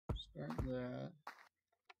Start that.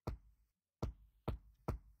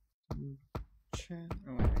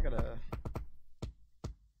 Oh wait, I gotta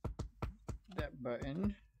that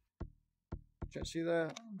button. Did you see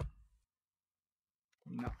that?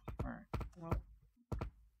 No. Alright. Well,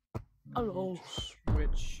 hello.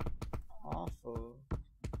 Switch off of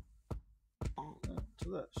to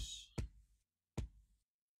this.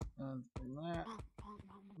 And from that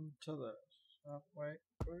to this. Oh, wait.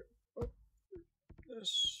 Oh,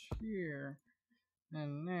 this here.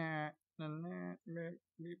 And that. And that. Beep,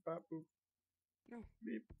 beep, bop, boop.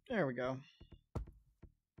 Beep. There we go.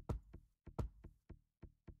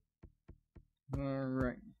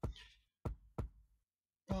 Alright.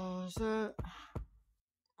 Pause it.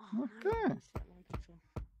 Okay.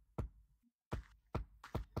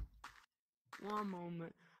 One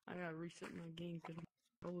moment. I gotta reset my game because my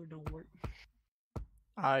controller don't work.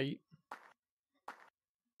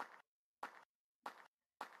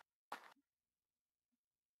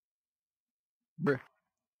 Bruh.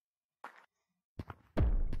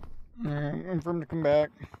 I'm from to come back.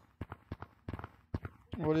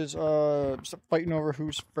 What is stop fighting over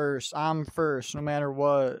who's first? I'm first, no matter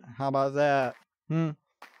what. How about that? How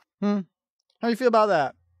do you feel about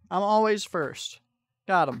that? I'm always first.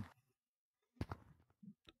 Got him.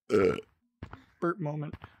 Burp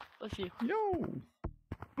moment. Bless you. Yo.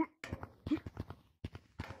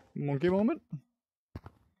 Monkey moment.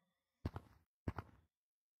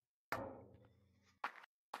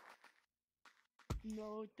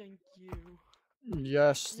 No, thank you.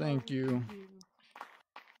 Yes, thank you.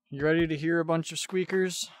 You ready to hear a bunch of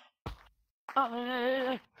squeakers?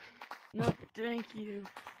 No, thank you.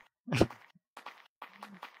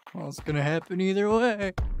 Well, it's gonna happen either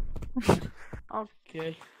way.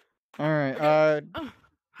 Okay. Alright,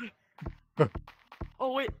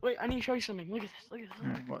 Oh, wait, I need to show you something. Look at this, look at this.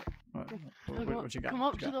 What you got? Come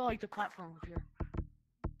up to the platform up here.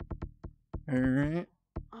 Alright.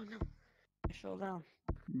 Oh, no. I fell down.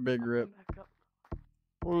 Big rip. Back up.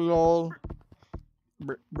 Lol.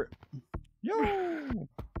 Yo!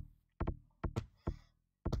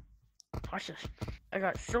 Watch this. I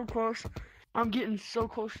got so close. I'm getting so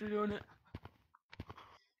close to doing it.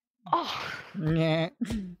 Oh! Yeah.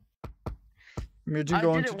 Imagine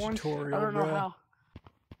going to once. tutorial, I don't know bro.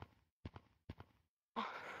 how.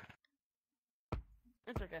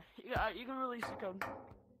 It's okay. You can release the code.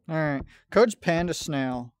 Alright. Code's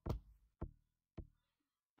StyledSnail.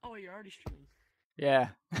 Oh, you're already streaming. Yeah.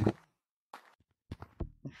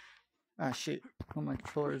 Ah, shit. Oh, my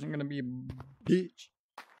controller isn't gonna be a bitch.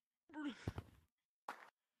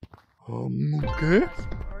 Okay.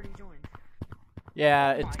 Already joined.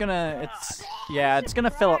 Yeah, it's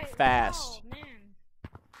gonna fill up fast. Oh, man.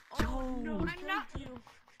 Oh, no, I'm not.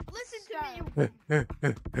 Listen to me.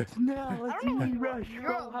 No, I don't know rush.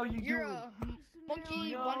 how you're a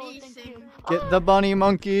monkey bunny thing. Get the bunny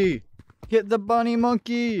monkey. Get the bunny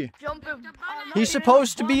monkey. Jump him. He's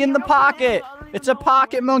supposed to be in the pocket. It's a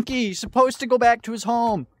pocket monkey. He's supposed to go back to his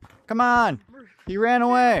home. Come on. He ran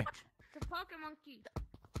away. The pocket monkey.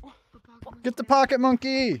 Get the pocket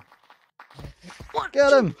monkey.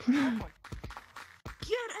 Get him. Get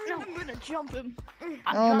him. I'm gonna jump him.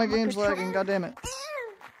 Oh, my game's lagging. God damn it.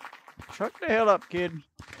 Shut the hell up, kid.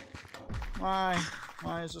 Why?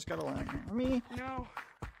 Why is this got a lag? Me? No.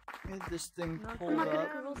 Get this thing No, pulled I'm not gonna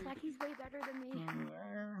up. girls like he's way better than me.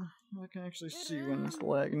 There. I can actually see when it's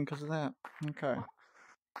lagging because of that. Okay.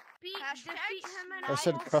 Defeat him and I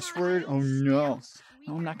said cuss word? Oh no.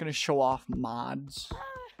 No, I'm not gonna show off mods.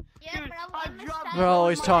 Yeah, Dude, but I I'm dropped- They're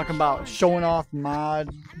always talking about showing off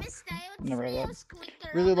mods. Never heard that.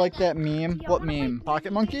 Really like that meme. What meme?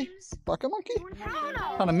 Pocket monkey? Pocket monkey? What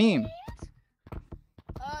kind of meme?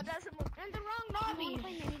 That's in the wrong lobby.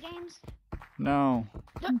 Play mini games. No.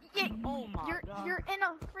 Oh my god. You're in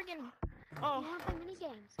a friggin'. Oh. You wanna play mini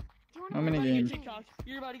games? Do you wanna No play mini games. TikTok.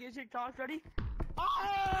 You're about to get TikTok. Ready?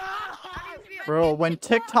 Bro, when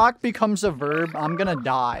TikTok becomes a verb, I'm gonna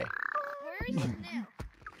die. Where is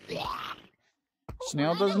Snail?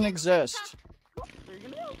 Snail doesn't exist.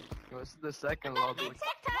 What's the second lobby?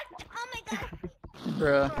 TikTok. Oh my god.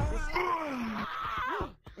 Bruh.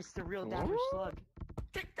 It's the real Dapper Slug.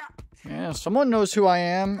 TikTok. Yeah, someone knows who I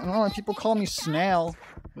am. I don't know why people call me Snail.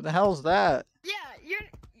 What the hell is that? Yeah, you're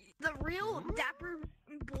the real dapper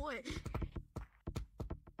boy.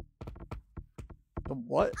 The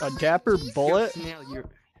what? A dapper bullet? Snail,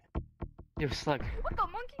 you're Slug. What the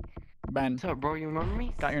monkey? Ben, What's up, bro? You remember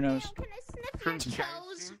me? got your nose. Can I sniff your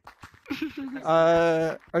toes?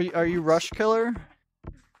 Are you Rush Killer?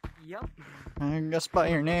 Yep. I guess by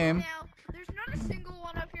your name. Now, there's not a single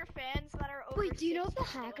one of your fans that are over 10 Do you know if the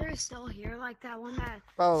hacker is still here? Like that one that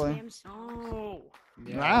Probably. spams? Oh.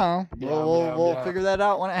 Wow. We'll figure that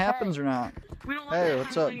out when it happens or not. We don't like Hey, that what's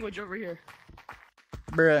kind of up? language over here.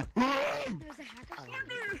 Bruh. There's a hacker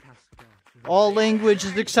scammer. All language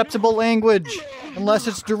is acceptable language, unless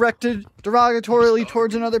it's directed derogatorily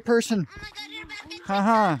towards another person.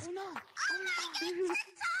 Haha.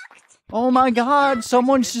 Oh my god,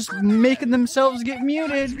 someone's just making themselves get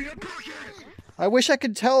muted. I wish I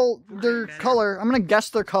could tell their color. I'm gonna guess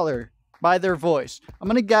their color by their voice. I'm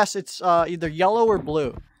gonna guess it's either yellow or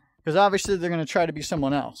blue. Because obviously they're gonna try to be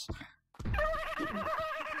someone else.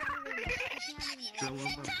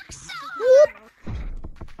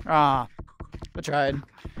 Ah, I tried.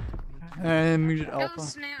 And muted Alpha.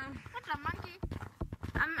 Snail. What's up, Monkey?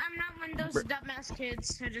 I'm not one of those dumbass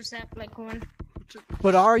kids who just act like one.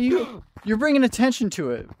 But are you? You're bringing attention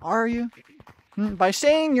to it, are you? By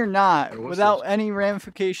saying you're not, without any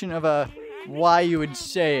ramification of why you would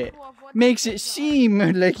say it, makes it seem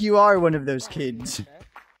like you are one of those kids.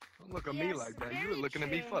 Don't look at me like that. You were looking at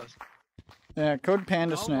me first. Yeah, code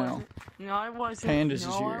Panda Snail. No, I wasn't. Pandas is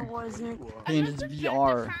no, here. I wasn't. Pandas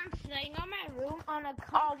VR. Playing on my room on a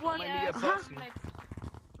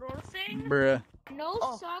thing. Bruh. No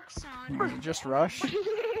socks on. Is it just Rush?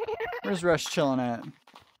 Where's Rush chilling at? Is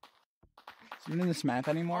he in this map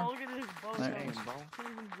anymore? Oh, look at this bow. Nice. Can't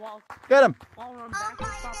even walk. Get him! I'll run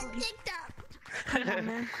backwards properly. Come on,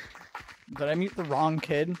 man. Did I mute the wrong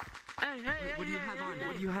kid? Hey, What do you have on?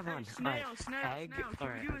 What do you have on? Snail, Egg? Can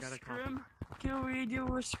Alright, we do I a got a copy. scrim? Can we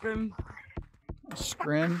do a scrim?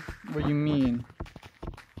 Scrim? What do you mean?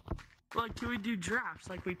 Like, can we do drafts?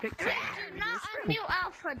 Like, we pick. Do not unmute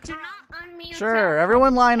Alpha. Do not unmute. Sure,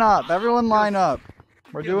 everyone line up. Everyone line up.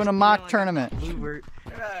 We're doing a mock tournament.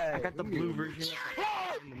 I got the blue version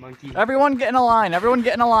of the monkey. Everyone get in a line. Everyone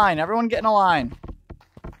get in a line. Everyone get in a line.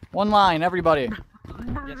 One line, everybody.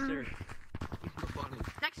 Yes, sir.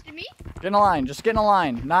 Next to me? Get in a line. Just get in a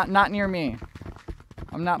line. Not near me.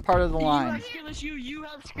 I'm not part of the You line. have skill issue. You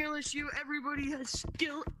have skill issue. Everybody has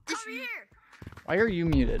skill issue. Come here. Why are you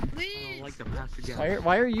muted? I don't like the pass again.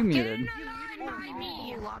 Why are you muted? By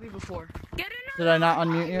me. Lobby before. Get in Did I not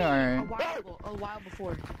unmute you? A Alright. while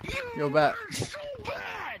before. Go back. So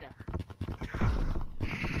bad.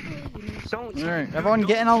 Alright, everyone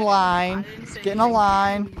get in a line. Get in a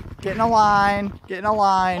line. Get in a line. Get in a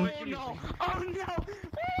line. Oh no! Oh no!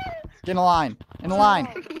 Get in a line. In a line.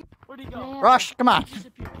 Where'd he go? Rush, come on.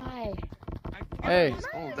 Hi. Hey.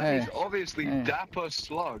 Oh, that Hey. is obviously Hey. Dapper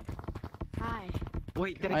Slug. Hi.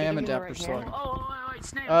 Wait, did I I am get a him in the dapper right slug. hand? Wait,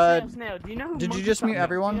 Snail, Snail. Do you know who did you Monkey just mute Talks is?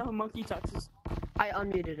 everyone? Do you know who Monkey Talks is? I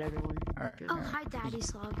unmuted everyone. Alright. Oh, hi, Daddy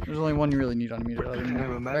Slug. There's only one you really need unmuted. Other than that.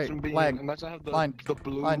 Imagine Right, being, lag. imagine I have the, Line. the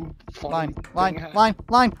blue Line. font Line, thing line, hat. line.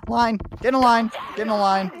 Get in a line. Get in a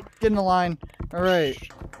line. Get in a line. Alright.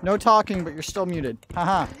 No talking, but you're still muted.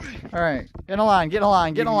 Haha. Alright. Get in a line. Get in a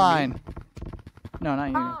line. Get in a line. No,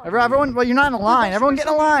 not you. Everyone, well, you're not in a line. Everyone get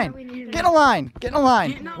in a line. Get in a line. Get in a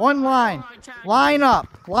line. One line. Line up.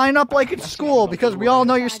 Line up like it's school because we all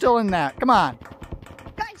know you're still in that. Come on.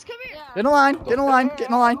 Guys, come here. Get in a line. Get in a line. Get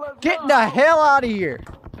in a line. Get the hell out of here.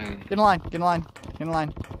 Get in a line. Get in a line. Get in a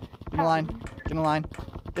line. Get in a line. Get in a line.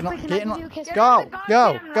 Get in a line. Go.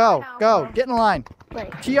 Go. Go. Go. Get in a line.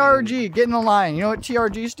 TRG. Get in a line. You know what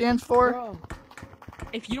TRG stands for? Bro,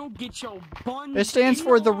 if you don't get your bun. It stands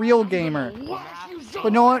for the real gamer.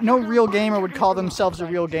 But no real gamer would call themselves a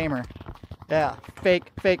real gamer. Yeah.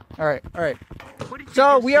 Fake. Alright.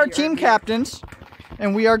 So we are team captains.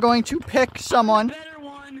 And we are going to pick someone.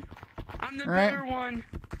 I'm the Alright. better one.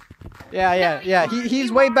 Yeah.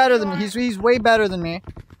 He's way better than me. He's way better than me.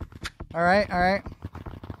 Alright.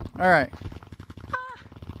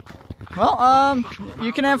 Well,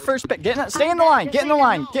 you can have first pick. Stay in the line. Get in the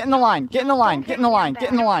line. Get in the line. Get in the line. Get in the line.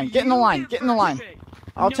 Get in the line. Get in the line. Get in the line.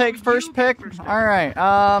 I'll take first pick. Alright,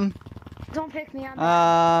 Don't pick me.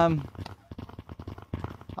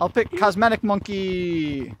 I'll pick Cosmetic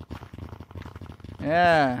Monkey.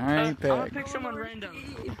 Yeah, alright, I'm gonna pick. pick someone random.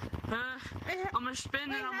 I'm gonna spin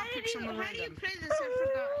and I'm gonna pick someone random. play this?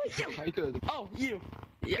 I I could. Oh, you.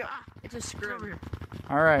 Yeah, it's a screw.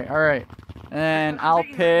 Alright. And I'll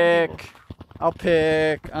pick, let's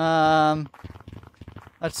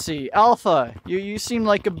see, Alpha. You seem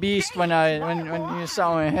like a beast when you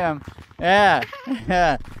saw him. Yeah.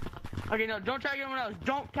 Okay, no, don't tag anyone else.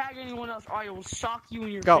 Don't tag anyone else or I will sock you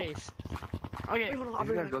in your Go. face. Okay. You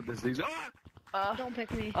guys got this. These Don't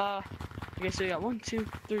pick me. Okay, so we got 1, 2,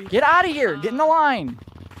 3. Get out of here. Get in the line.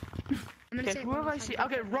 I'm gonna Okay, say who have I seen?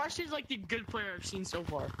 Okay, Rush is like the good player I've seen so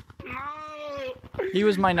far. No! He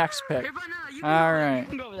was my next pick. Here, but no, you All right. You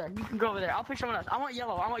can go over there. You can go over there. I'll pick someone else. I want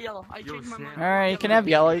yellow. I want yellow. I changed my mind. All right, you can have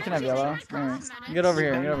yellow. You can have yellow. All right. Get over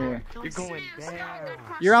here. Get over here. You're going down.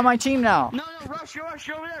 You're on my team now. No, Rush, you're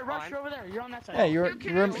over there. Rush, you're over there. You're on that side.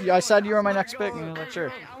 Yeah, I said you were my next pick. And you're like,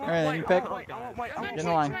 sure. All right, then you pick. Get in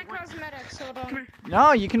the line.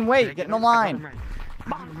 No, you can wait. Get in the line.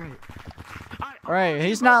 All right,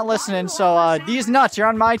 he's not listening. So, D's nuts. You're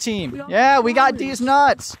on my team. Yeah, we got D's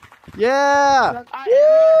nuts. Yeah.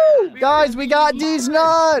 Woo! Guys, we got D's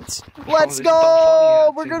nuts. Let's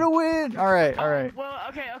go. We're gonna win. All right. Well,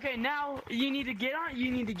 okay. Now you need to get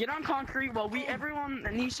on. Concrete. While everyone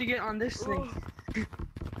needs to get on this thing. Yeah,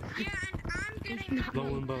 and I'm getting.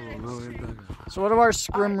 So what are our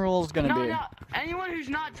scrim rules gonna be? No. Anyone who's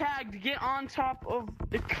not tagged, get on top of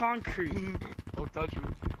the concrete. Don't touch me.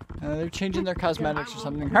 They're changing their cosmetics or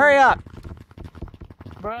something. Hurry up,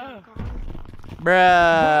 Bruh.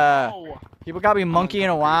 bruh. People gotta be monkeying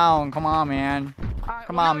around. Come on, man. Right,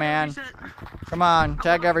 Come on, man. Come on,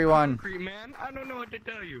 tag everyone. Man, I don't know what to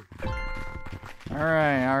tell you. All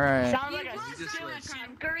right.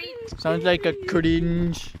 Sounds like a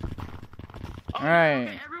cringe. All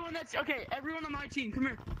right. Okay, everyone on my team, come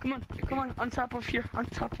here. Come on, on top of here. Am I on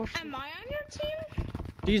your team?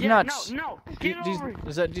 These nuts. No, get over.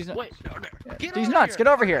 Is that these nuts? Wait, These nuts. Get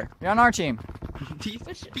over here. You're on our team. These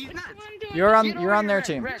nuts. You're on their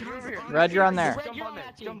team. Red, you're on there. Red, go on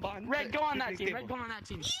that team. Red, go on that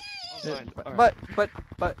team.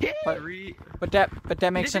 But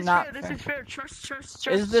that makes it not. This is fair. Trust.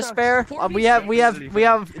 Is this fair? We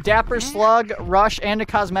have Dapper Slug, Rush, and a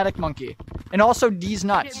cosmetic monkey, and also D's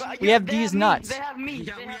nuts. We have D's nuts. They have me.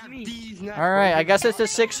 All right, I guess it's a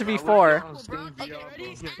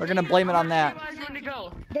 6v4. We're gonna blame it on that.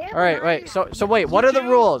 All right, wait. So wait. What are the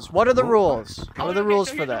rules? What are the rules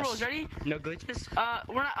for this? No glitches.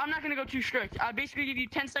 I'm not gonna go too strict. I basically give you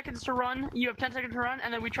 10 seconds to run. You have 10 seconds to run,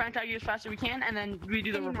 and then we try and tag you as fast as we can, and then we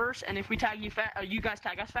do the reverse. And if we tag you you guys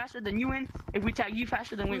tag us faster, then you win. If we tag you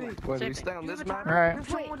faster, then we win. Wait, we stay on this map? All right.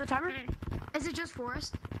 Is it just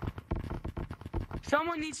Forest?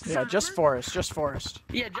 Someone needs to. Yeah, just Forest.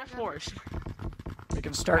 Yeah, just Forest. We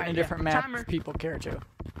can start in a different map if people care to.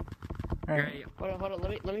 All right. Hold on.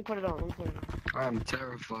 Let me put it on. I'm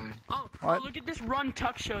terrified. Oh, What? look at this run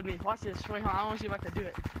Tuck showed me. Watch this. Wait, hold on. I want to see if I can do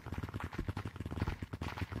it.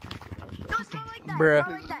 No, it's not like that. Bruh. It's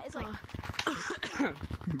not like that. It's like.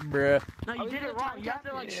 Bruh. No, you did it wrong. You have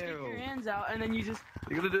to like stick your hands out and then you just.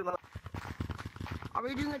 You gonna do it like? Are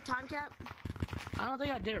we doing a time cap? I don't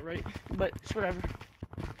think I did it right, but it's whatever.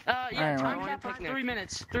 Yeah, Alright, time cap for 3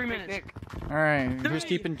 minutes. 3 minutes. All right. Who's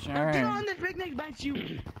keeping? All Get right. on the picnic bench,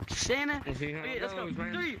 you Santa. See how Okay, it let's go. goes,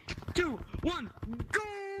 man. 3, 2, 1,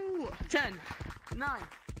 go! 10, 9,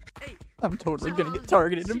 8. I'm totally gonna get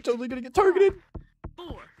targeted. 4,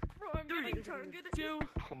 3, 2,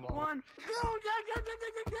 1. Go!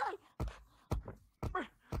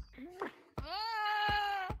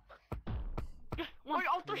 Wait,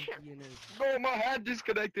 all the shit. Oh, my hand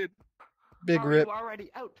disconnected. Big rip. You already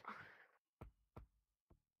out.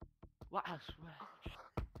 What else?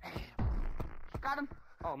 Got him.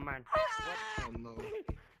 Oh man. Oh no.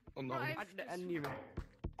 Oh no. I didn't even.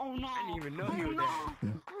 Oh no. I didn't even know you were there. Oh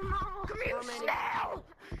no. Come here, snail.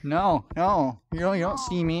 No. You don't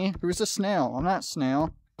see me. Who's a snail? I'm not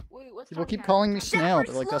snail. Wait, what's People time keep cap? calling me snail,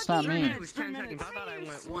 but like that's not me. It was 10 seconds. I thought I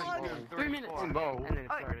went 1 goal. 3 minutes. Oh no. And then it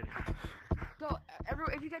started. Go,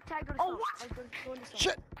 everyone. If you get tagged, go to Oh, stop. what? Go into stop.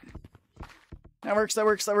 Shit. That works.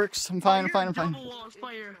 I'm fine. Double walls,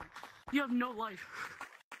 player. You have no life.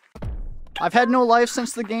 I've had no life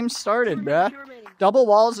since the game started, bruh. Double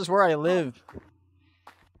walls is where I live.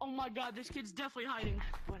 Oh my god, this kid's definitely hiding.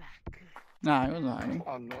 Nah, he wasn't hiding.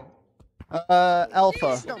 Oh no.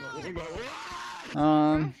 Alpha.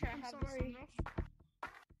 I'm sorry.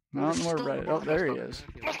 I don't know where Red. Oh, there he is.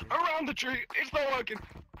 Around the tree. It's not working.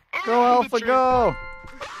 Go, Alpha, go!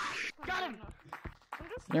 Got him.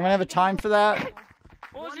 Anyone have a time for that?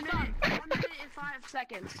 What was your time? 1 minute and 5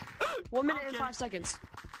 seconds. 1 minute and 5 seconds.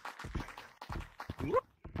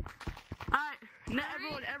 Alright, now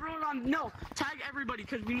everyone on. No, tag everybody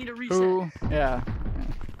because we need a reset. Who? Yeah.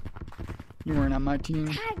 You weren't on my team.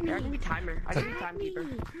 Tag me. I can be timer. I can be timekeeper.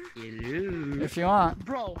 Hello. If you want.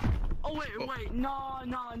 Bro. Oh wait. No,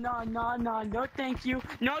 thank you.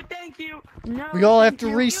 No, thank you. No. We all have thank to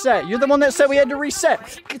you. reset. You're the one that said we had to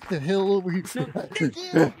reset. Get the hell over here. Yeah, bro, hold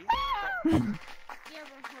on.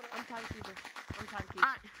 I'm timekeeper.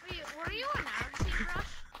 Alright. Wait, were you on our team,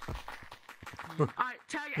 Rush? Alright,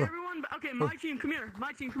 tag everyone. Okay, my team, come here.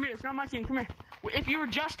 My team, come here. It's not my team, come here. If you were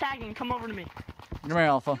just tagging, come over to me. Come here,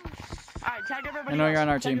 Alpha. Alright, tag everybody I know else. you're on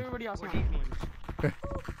our Tag team. everybody else Look now. at these ones.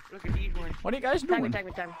 Look at these ones. What are you guys Tag me, doing? tag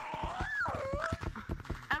me, tag me.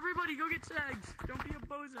 Everybody go get tagged. Don't be a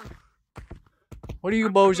bozo. What are you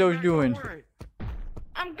I'm coming bozos back, doing? don't worry.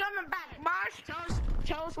 I'm coming back, Marsh.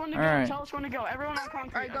 Tell us when to go. Alright. Tell us when to go. Everyone on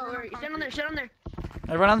concrete. Alright, go. Everyone on Alright, stand on concrete. there. Stand on there.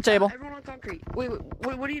 Everyone on the table. Everyone on concrete. Wait,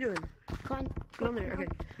 what are you doing? Come on there. Okay.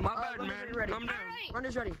 My bad, Runners man. ready. I'm down. Alright.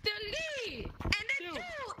 Runners ready. The lead and the 2 and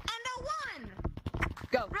the 1.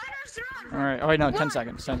 Go. Runners run. All right. Oh wait, no. 10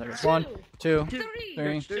 seconds. 10 seconds. 1, 2, 3,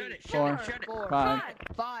 3, Shut it, 4, shut it. 5.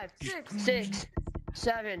 5, 6, 6,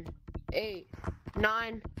 7, 8,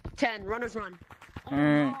 9, 10. Runners run.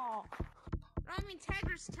 Alright. Oh, I mean,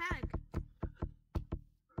 taggers tag.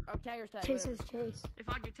 Oh, Tiger's tag. Chases chase. if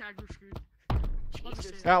I get tagged, we're screwed. I'll just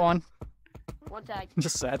say that. Got one. One tag.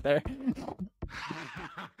 Just sat there.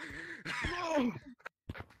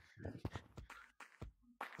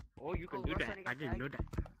 Oh, you can Oh, do Russ that. already I got didn't know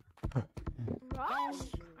tagged. that. Rush.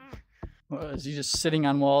 What, is he just sitting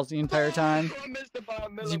on walls the entire time? I missed it by a Is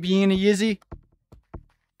he millimeter. being a yizzy?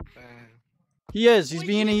 He is. He's Wait,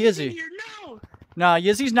 being a Yizzy's in yizzy. here, No. Nah,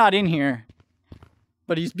 Yizzy's not in here.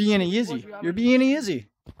 But he's being a yizzy. You're being a yizzy.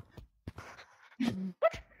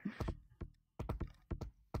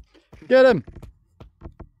 Get him.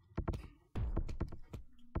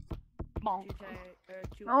 Mom.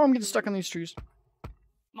 Oh, I'm getting stuck on these trees.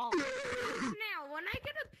 Mom. Now, when I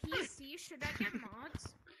get a PC, should I get mods?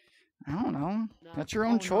 I don't know. That's your Oh,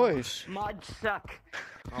 own no. choice. Mods suck.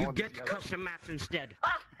 You get custom maps instead.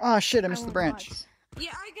 Ah, shit, I missed the branch.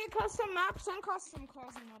 Yeah, I get custom maps and custom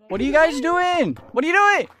cars and whatever. What are you guys doing? What are you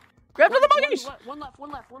doing? Grab to the monkeys! One left.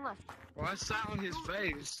 Well, I sat on his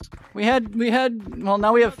face. We had, well,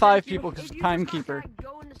 now we have 5 people because timekeeper.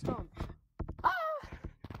 Go in the stone.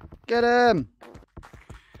 Get him!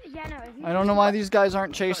 Yeah, no. If you I don't know why these guys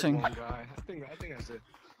aren't chasing. One guy. I think that's it.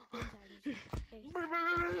 Why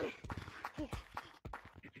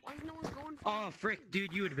is no one going? Oh, frick,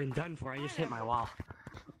 dude, you would have been done for. I just hit my wall.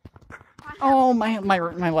 Oh, my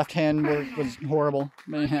left hand was horrible.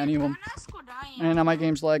 Anyway. And now my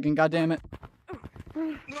game's lagging, god damn it.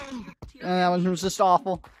 And that one was just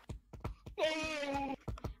awful.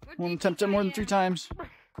 Won't attempt it more than 3 times.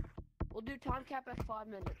 We'll do time cap at 5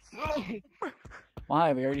 minutes.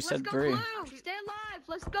 Why? We already said 3. Blue, stay alive.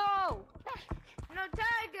 Let's go. No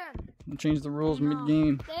tagging. We'll change the rules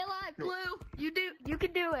mid-game. Stay alive, Blue. You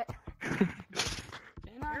can do it. I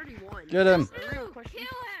already won. Get him. Blue, kill him.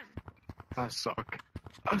 I suck.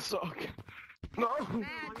 I suck. No. Bad that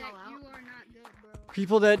you are not good, bro.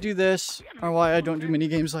 People that do this are why I don't do mini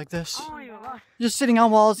games like this. Oh, you lie. Just sitting on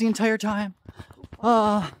walls the entire time.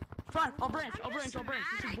 Fine. I'll branch. This is boring.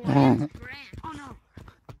 I'm Oh no.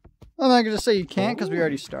 not gonna say you can't because we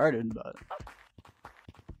already started, but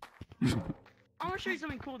I want to show you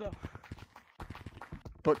something cool though.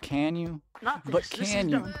 can you? Not this. But This is can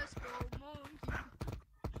you? dumb. Let's go, monkey.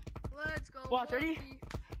 Let's go, Watch, ready? monkey.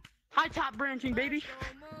 High top branching, baby.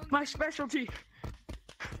 Let's go, monkey. My specialty.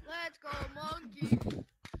 Let's go, monkey.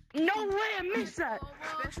 No way, I missed that.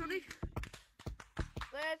 Specialty.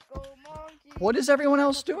 Let's go, monkey. What is everyone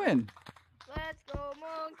else doing? Let's go,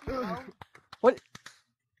 monkey.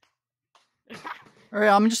 Alright,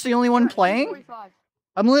 I'm just the only one playing? 45.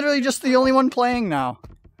 I'm literally just the only one playing now.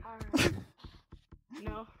 Alright.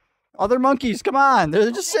 No. Other monkeys, come on. They're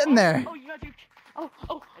just sitting there. Oh, you got your.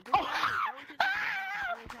 Oh.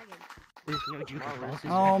 There's no juke classes.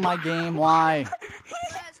 Oh, my game, why?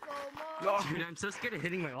 Let's go, monkey. Dude, I'm so scared of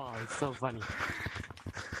hitting my wall. It's so funny.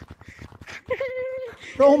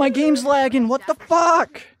 Bro, my game's lagging. What the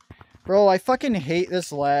fuck? Bro, I fucking hate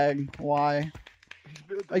this lag. Why?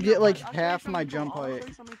 I get like half my jump height.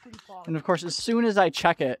 And of course, as soon as I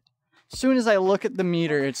check it, as soon as I look at the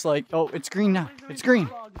meter, it's like, oh, it's green now. It's green.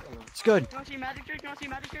 It's good. You want to see a magic trick?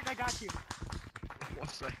 I got you.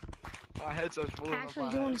 What's that? My headset's full Actually,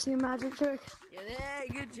 do you want to see a magic trick? Yeah,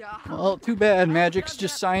 good job. Well, too bad. Magic's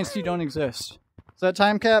just science you don't exist. Is that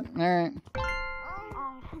time cap? Alright.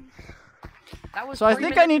 That was So I 3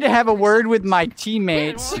 think I need to have a word with my Wait,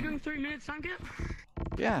 teammates. we're only doing 3 minutes, time cap?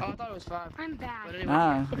 Yeah. I thought it was 5. I'm bad. But anyway,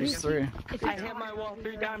 Nah, there's 3. I hit my wall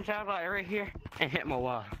 3 times out right here and hit my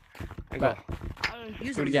wall. I Bet. go.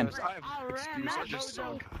 Do it again. I have an excuse. I just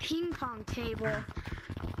suck. Ping pong table.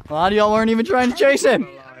 A lot of y'all weren't even trying to chase him.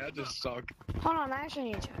 I just suck. Hold on, I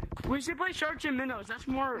actually need to. We should play Sharks and Minnows. That's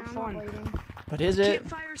more I'm not fun. waiting. But is it?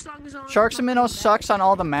 Campfire songs on. Sharks and Minnows sucks on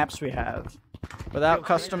all the maps we have. Without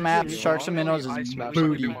custom maps, Sharks and Minnows is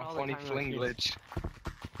booty. My funny fling glitch.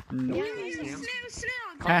 No.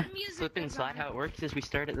 Snail. Slip and slide, how it works is we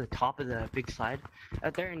start at the top of the big slide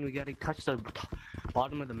out there and we gotta touch the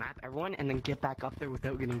bottom of the map, everyone, and then get back up there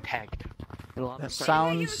without getting tagged. That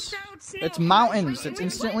sounds... It's mountains. It's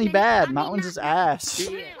instantly bad. Mountains is ass.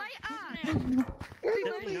 Your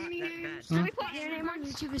name on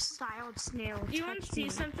YouTube is StyledSnail. Do you want to see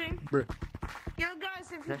something? Bruh. Yo,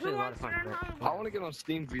 guys, if That's actually who a lot of wants to fun, learn but- how I want to get on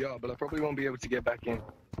Steam VR, but I probably won't be able to get back in.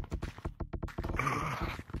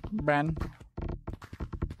 Ben. Well,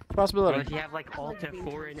 Possibility. if you have like Alt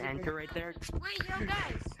F4 and Enter right there. Wait, yo,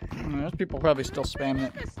 guys. There's people probably still spamming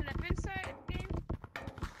it. The snap inside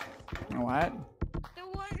game. What? The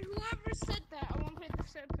one, whoever said that, I want to play the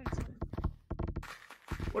snap inside.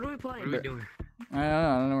 What are we What are playing? we doing? I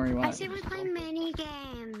don't know where you I want. say we play mini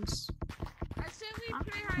games. I said we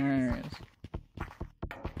play hide There and it is.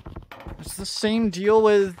 It's the same deal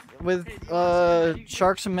with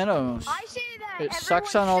Sharks and Minnows. I say that It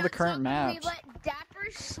sucks on all the current maps. We let Dapper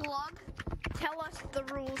Slug tell us the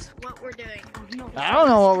rules, what we're doing. I don't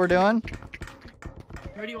know what we're doing.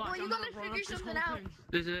 Ready, watch. Well, you I'm gotta gonna run figure up this something whole out. thing.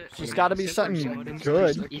 This is There's got to be something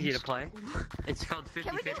good. easy to play. It's called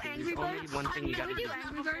Can we do 50-50. Angry There's only Birds? one thing you Can gotta we do. do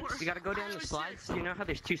Angry Birds? You gotta go down the slides. You know how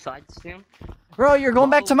there's two sides, Sam? Bro, you're going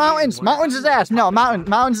back to mountains. Mountains is ass. No,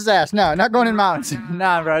 mountains is ass. No, not going in mountains.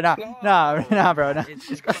 Nah, bro, nah, bro, nah.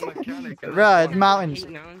 It's got a mechanic. Bro, it's mountains.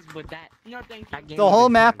 mountains, but No, thank you. that game The whole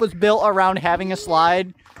is map fun. was built around having a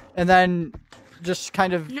slide, and then just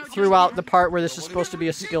kind of threw out the part where this is supposed to be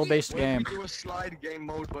a skill-based game. We do a slide game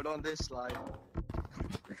mode, but on this slide.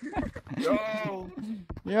 Yo!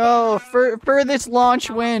 Yo, furthest launch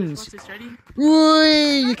wins. What's this, ready?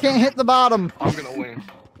 Whee, you can't hit the bottom. I'm gonna win.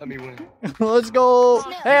 Let me win. Let's go.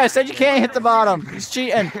 Hey, I said you can't hit the bottom. He's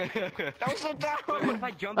cheating. That was so dumb! What if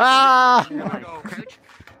I jump? Ah. Crouch?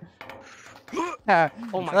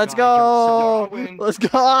 Oh my Let's God, go. I win. Let's go.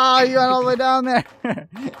 Oh, you went all the way down there.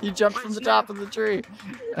 You jumped from the top of the tree.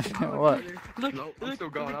 What? Look, No, I'm look, still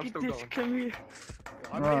going, look I'm at still this. going. Come here.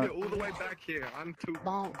 I made it all the way back here. I'm too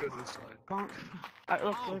good this slide. Bonk.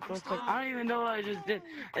 Look. I don't even know what I just did.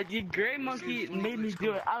 The gray monkey made me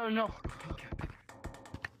do it. I don't know.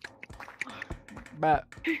 But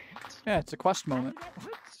yeah, it's a quest moment.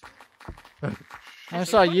 I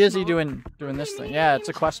saw Yizzy doing this thing. Yeah, it's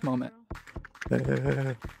a quest moment. I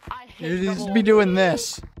You hate need to be doing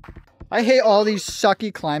this. I hate all these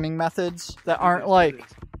sucky climbing methods that aren't like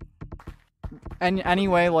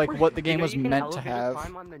anyway like what the game was meant to have.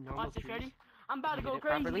 Watch this, ready? I'm about to go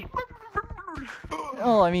crazy.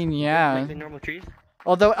 Oh, I mean, yeah. Like the normal trees?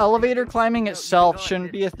 Although elevator climbing itself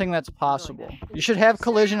shouldn't be a thing that's possible. You should have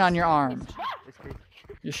collision on your arms. It's crazy.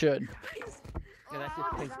 You should. Yeah, that's just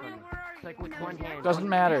plain fun. It's like with one hand. Doesn't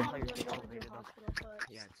matter. Yeah, it's hard.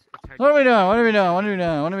 What are we doing? What are we doing? What are we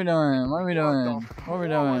doing? What are we doing? What are we doing? What are we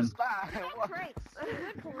doing?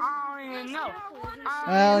 I don't even know.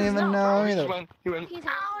 I don't even know He either. went. He went.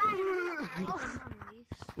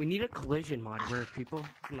 We need a collision mod where people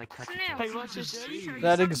can like touch each other. Hey, watch this, ready?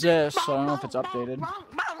 That exists. I don't know if it's updated. Can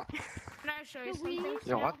I show you something?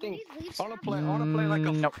 Yo, I think I wanna play like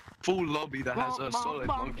a Nope. full lobby that has a solid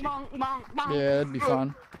monkey. Yeah, it'd be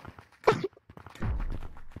fun.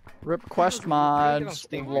 Rip quest Get on mods.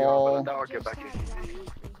 Steam VR, Lol. but I'll get back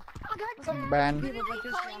in. Ban.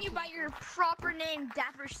 Calling you by your proper name,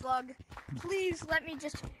 Dapper Slug. Please let me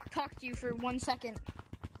just talk to you for 1 second.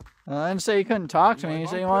 I didn't say you couldn't talk to me. You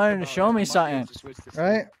said you wanted to show me something,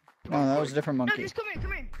 right? No, that was a different No, monkey. just come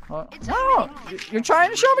here. What? It's No, you're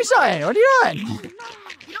trying to show me something. What are you doing?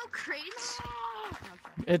 You know crates?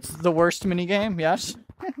 It's the worst minigame, yes.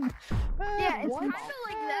 Yeah, it's kind of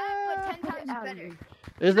like that, but 10 times better.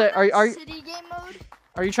 Is it? Are City game mode?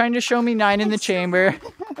 are you trying to show me 9 in the chamber?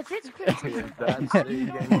 If it's crazy. That's it.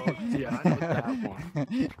 Yeah, I know that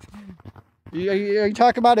one. Are you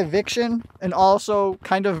talking about eviction and also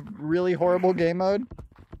kind of really horrible game mode?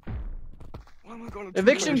 What am I gonna do?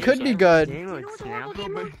 Eviction could be good. Game modes now.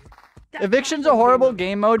 Eviction's a horrible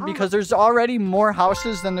game mode because there's already more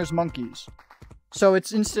houses than there's monkeys. So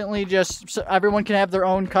it's instantly just so everyone can have their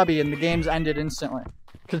own cubby and the game's ended instantly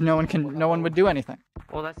because no one would do anything.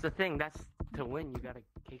 Well, that's the thing. That's to win. You gotta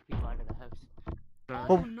kick people out of the house.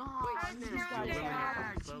 Well, No, she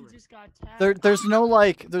just got tagged. there's no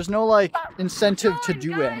like incentive to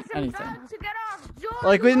do anything. To get off, Jordan.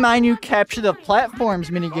 Like with mine, you capture the platforms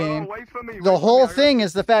minigame. Wait for me. The whole thing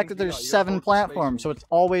is the fact that there's 7 platforms, so it's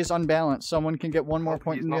always unbalanced. Someone can get 1 more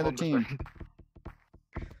point than the other team.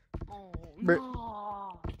 Oh, Br-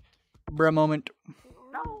 no. Bruh moment.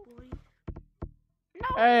 No.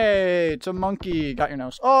 Hey, it's a monkey. Got your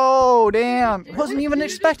nose. Oh, damn. Wasn't even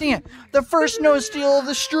expecting it. The first nose steal of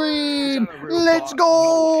the stream. Let's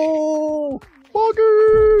go.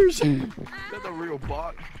 Buggers. That's a real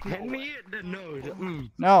bot. Hit me at the nose.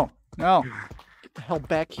 No. Get the hell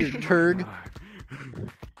back here, turd.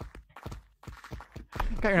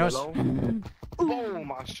 Got your nose. Hello?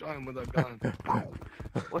 Boom! I shot him with a gun.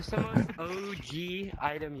 What's the most OG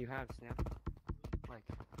item you have, Snap? Like,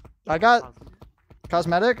 I got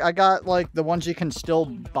cosmetic. I got like the ones you can still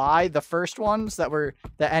buy. The first ones that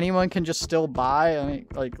anyone can just still buy. I mean,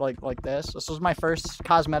 like this. This was my first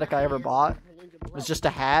cosmetic I ever bought. It was just a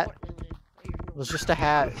hat. It was just a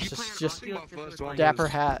hat. Just dapper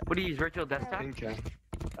hat. what do you use, virtual desktop? Okay.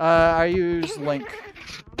 I use Link.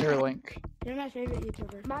 Here, Link. You're my favorite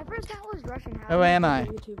YouTuber. My first hat was Russian hat. Who am I?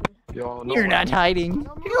 Yo, no You're not hiding.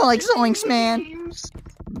 You don't like Zoinks, man.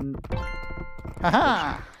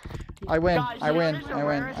 Haha. I win. Guys, I win. there's the I win.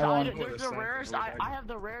 rarest I won. item- There's the rarest. I have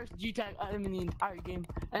the rarest G-tag item in the entire game.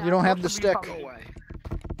 And You don't I have the supposed to be stick. Go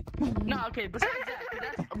probably- away. No, okay. Besides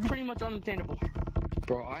that, that's pretty much unattainable.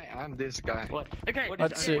 Bro, I am this guy. What? Okay.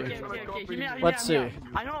 Let's see. Okay, hear me out, Let's hear me see. out.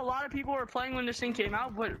 I know a lot of people were playing when this thing came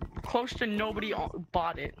out, but close to nobody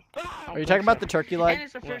bought it. Are you talking about the turkey leg? And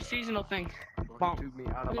it's the first seasonal thing. Bro, he took me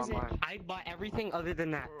out of my mind. I bought everything other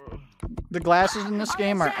than that. The glasses in this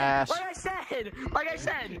game are ass. Like I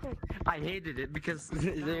said. I hated it because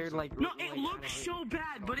they're like. No, it looks so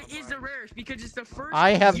bad, but it is the rarest because it's the first.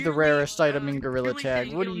 I have the yearly, rarest item in Gorilla yearly Tag.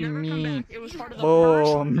 thing. What do It'll you never come mean? back. It was part of the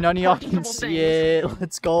Boom! first None of y'all can purchasable see things. it.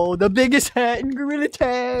 Let's go. The biggest hat in Gorilla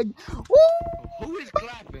Tag. Woo! Who is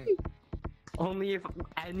clapping? Only if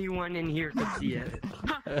anyone in here could see it.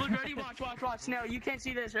 Look, ready? Watch. Snail, you can't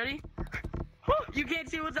see this. Ready? You can't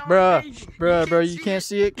see what's on Bruh, the page. bruh, you can't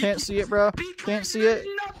see it. Can't see it, bro. Can't see it. There's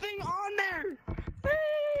nothing on there.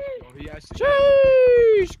 Oh, he actually.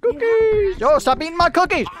 Jeez, cookies. Yo, stop eating my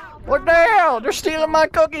cookies. What the hell? They're stealing my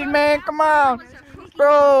cookies, man. Come on.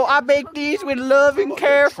 Bro, I bake these with love and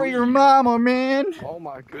care for your mama, man. Oh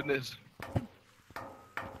my goodness.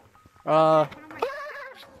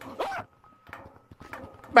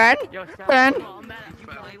 Ben? Yo, Sal, Ben? Oh, I'm mad at you,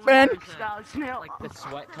 play with Ben? StyledSnail. like the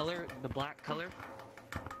sweat color, the black color.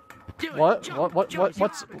 Do it. What? Jump, What? jump,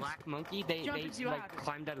 What's? jump. Black monkey, they Jump and see what like happens.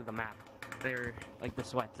 climbed out of the map. They're like the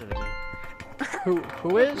sweats of the game.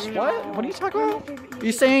 Who is? What? What are you talking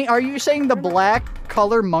about? Are you saying the black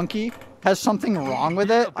color monkey has something wrong with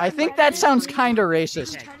it? I think that sounds kind of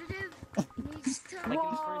racist. Competitive needs to. Like in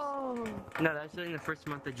the first, no, that's in the first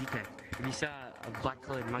month of GTech. If you saw a black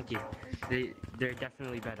colored monkey, they're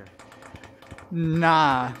definitely better.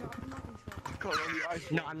 Nah,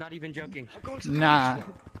 No, I'm not even joking. nah.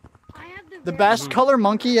 I have The best color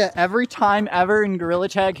monkey every time ever in Gorilla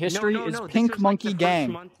Tag No, history no, is no, this Pink was, like, Monkey the first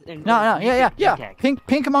Gang. month in No, yeah. GTech.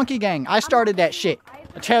 Pink Monkey Gang. I started that shit.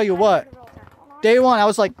 I tell you what. Day one, I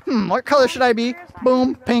was like, what color should I be?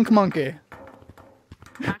 Boom, Pink Monkey.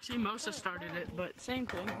 Actually, Mosa started it, but same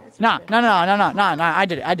thing. It's Nah, okay. no. I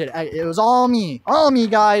did it. It was all me,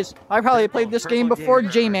 guys. I probably played this game before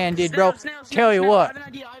J-Man did, bro. Snail, Tell you Snail, what. I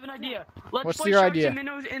have an idea. Let's What's play your Sharks idea? and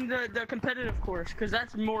Minnows in the competitive course, because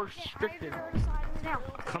that's more restricted.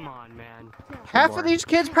 Come on, man. Half of these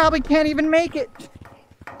kids probably can't even make it.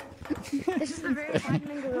 This is the very fun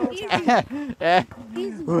thing Gorilla Tag.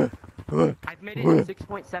 I've made it in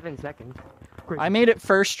 6.7 seconds. I made it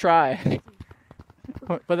first try.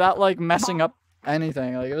 Without like messing up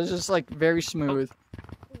anything. Like it was just like very smooth.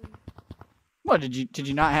 What did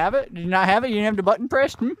you not have it? Did you not have it? You didn't have the button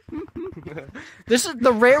pressed? This is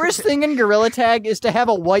the rarest thing in Gorilla Tag is to have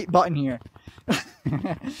a white button here. No,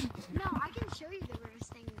 I can show you the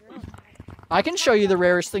rarest thing in Gorilla Tag. I can show you the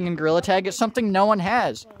rarest thing in Gorilla Tag. It's something no one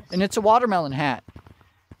has, and it's a watermelon hat.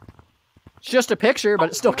 It's just a picture, but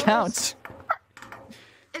it still counts.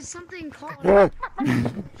 It's something called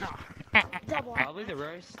double. Probably the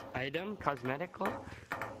rarest item, cosmetic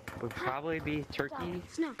would probably be turkey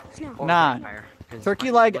Snow. or Nah. vampire. 'Cause,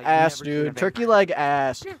 Turkey leg like, ass, you've never seen a dude. Turkey vampire. leg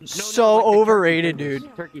ass. No, So like the turkey overrated, fingers.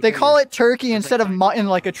 dude. Turkey They call fingers. it turkey instead of like- mutton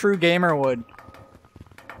like a true gamer would.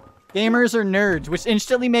 Gamers are nerds, which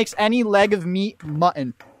instantly makes any leg of meat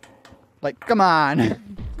mutton. Like, come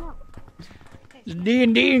on.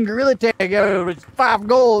 D&D and Gorilla Tag, yo, it's 5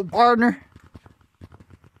 gold, partner.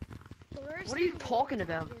 The rarest What are you talking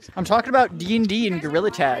about? I'm talking about D&D and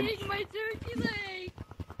Gorilla Tag. My turkey leg.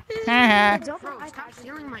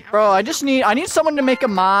 Bro, I need someone to make a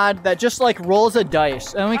mod that just like rolls a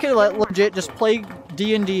dice, and we could legit just play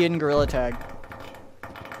D&D in Gorilla Tag.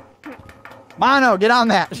 Mono, get on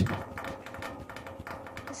that.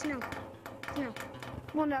 Snow.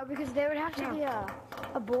 Well, no, because there would have to be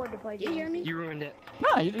a board to play. You hear me? You ruined it.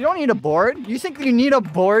 No, you don't need a board. You think you need a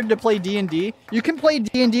board to play D&D? You can play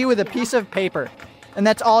D&D with a piece of paper, and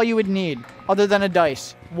that's all you would need, other than a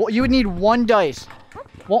dice. You would need one dice.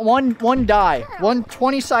 One die. One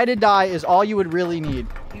 20-sided die is all you would really need.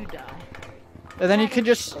 You die. And then you could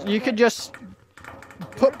just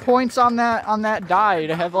put points on that die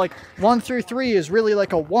to have like 1 through 3 is really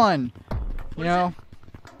like a 1. You know?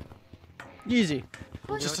 Easy.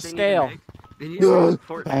 Just a scale.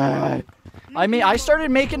 I mean, I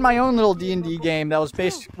started making my own little D&D game that was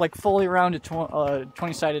based like fully around a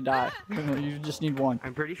 20-sided die. You just need 1.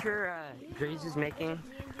 I'm pretty sure Graves is making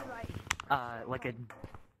like a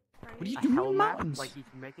What are you a doing hell in map. mountains? Like he's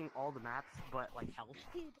making all the maps, but like hell.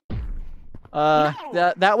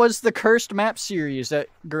 That was the cursed map series that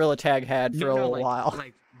Gorilla Tag had for a little while.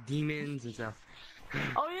 Like demons and stuff.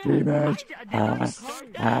 Oh yeah. Demons.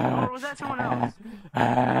 Or was that someone else?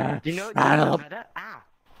 Do you know the meta?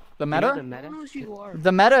 The You meta? know the meta? Knows you are.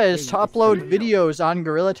 The meta is to Yeah, upload videos on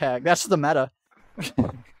Gorilla Tag. That's the meta.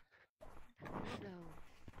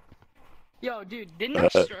 Yo, dude, didn't I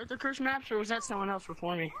start the curse maps, or was that someone else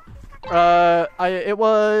before me? It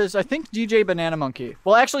was, I think, DJ Banana Monkey.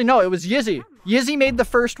 Well, actually, no, it was Yizzy. Yizzy made the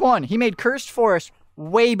first one. He made Cursed Forest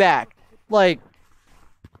way back. Like,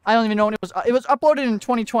 I don't even know when it was. It was uploaded in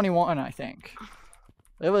 2021, I think.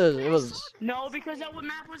 It was. No, because that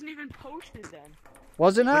map wasn't even posted then.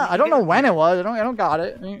 Was it not? I don't know when it was. I don't got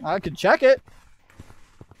it. I mean, I could check it.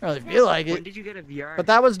 I really feel like When it. did you get a VR? But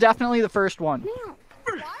that was definitely the first one. Why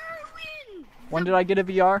are we in When did I get a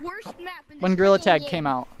VR? worst map in When this Gorilla freaking Tag game? came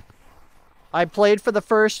out. I played for the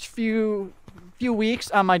first few weeks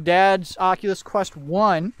on my dad's Oculus Quest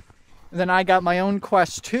 1. Then I got my own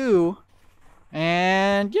Quest 2.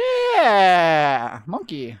 And yeah,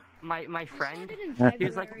 Monkey. My friend, started in he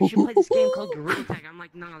was like, February. we should play this game called Gorilla Tag. I'm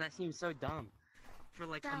like, no, that seems so dumb. For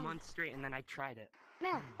like a month straight, and then I tried it.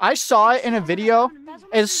 I saw it in a video.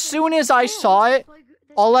 As soon as I saw it,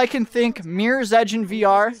 all I can think, Mirror's Edge in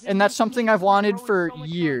VR, and that's something I've wanted for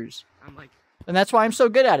years. I'm like, And that's why I'm so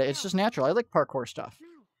good at it. It's just natural. I like parkour stuff.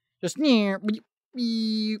 Just near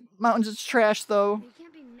mountains. It's trash though. You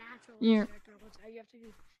can't be natural. Yeah. with Gorilla Tag, you have to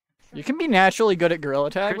be- You can be naturally good at Gorilla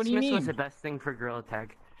Tag. What do you Christmas was mean? the best thing for Gorilla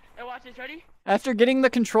Tag. Hey, watch this, ready? After getting the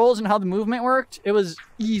controls and how the movement worked, it was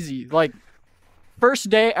easy. Like, first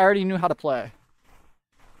day, I already knew how to play.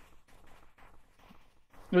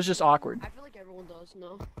 It was just awkward. I feel like everyone does,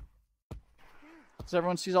 no? Because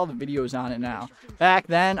everyone sees all the videos on it now. Back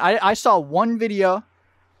then, I saw one video,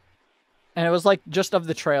 and it was like just of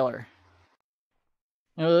the trailer.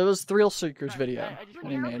 It was Thrill Seeker's video I just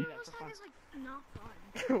that he made. Gorilla Tag is like not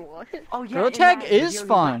fun. What? Oh yeah, Gorilla in Tag that is video, he's like,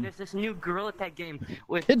 fun. There's this new Gorilla Tag game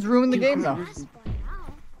with Kids ruin the game though. That's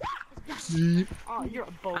fun now. Oh, you're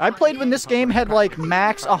a boat. I played when this game had like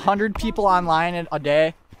max 100 people online in a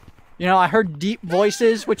day. You know, I heard deep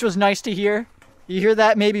voices, which was nice to hear. You hear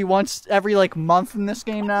that maybe once every like month in this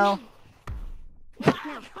game now. I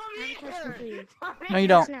have a question for you. No, you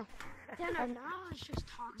don't. Now, it's just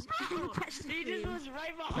toxic. He just was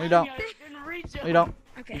right behind No, you don't. I didn't reach him. No, you don't.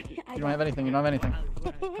 Okay. You don't have anything. You don't have anything.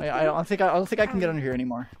 I don't think I can get under here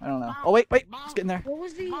anymore. I don't know. Oh wait, let's get in there. What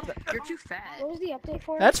was the You're too fat. what was the update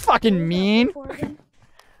for? That's fucking mean. For again?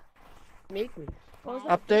 Make me. What was the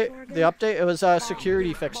Update. for again? The update. It was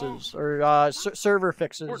security fixes or server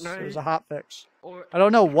fixes. It was a hot fix. Or I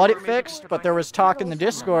don't know what it fixed, but there was talk in the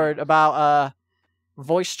Discord about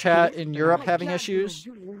voice chat in Europe having issues,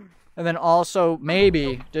 and then also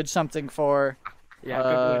maybe did something for yeah,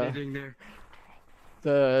 good editing there.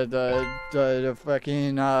 the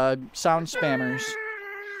fucking sound spammers.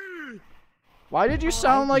 Why did you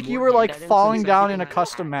sound like you were like falling down in a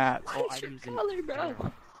custom map? All items in Color,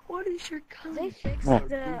 bro. What is your color? They fixed Oh.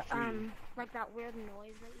 the like that weird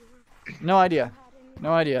noise that you No idea. had in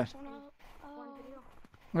No idea. one video.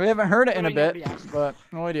 We haven't heard it in a bit, but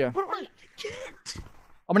no idea.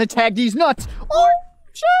 I'm gonna tag these nuts. Oh,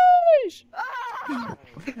 jeez!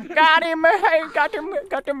 Got him! Hey,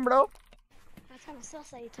 got him, bro. That's kind of sus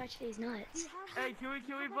that you touch these nuts. Hey, can we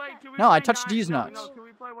play? Can we No, I play touched nine- these no, nuts. No, can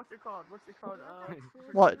we play? What's it called?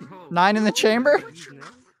 What? 9 in the chamber?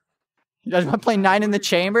 You guys want to play 9 in the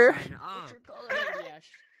chamber?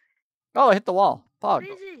 Oh, I hit the wall. Pog. What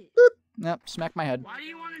is it? Yep, smack my head. Why do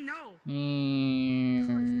you want to know?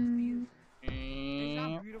 It's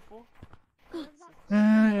not beautiful.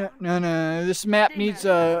 No. This map needs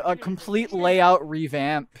a complete layout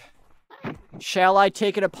revamp. Shall I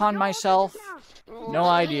take it upon myself? No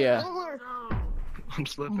idea. I'm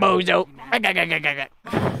slipping. Bozo.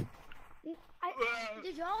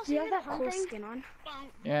 Did y'all Do see you have that that cool thing? skin on?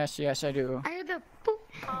 Yes, I do. I heard the boop.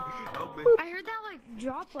 I heard that like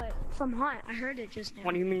droplet from Hunt. I heard it just now.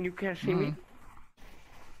 What do you mean you can't see me?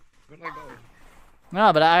 Where'd I go?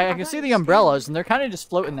 No, but I can see the umbrellas, and they're kind of just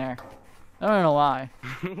floating there. I don't know why.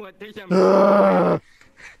 What? There's a No.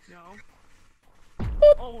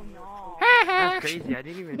 Oh no. That's crazy. I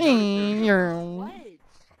didn't even notice. You're-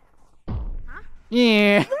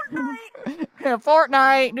 Yeah. Yeah,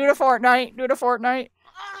 Fortnite. Do the Fortnite. Do the Fortnite.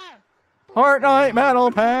 Fortnite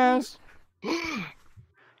Battle Pass.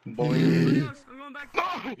 Boy. I'm going back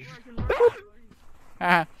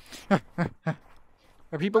to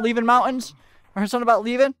Are people leaving mountains? I heard something about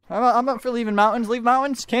leaving. I'm up for leaving mountains. Leave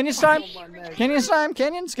mountains. Canyons time. Canyons time.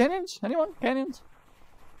 Canyons. Canyons. Anyone? Canyons.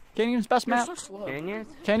 Canyons best map. Canyons?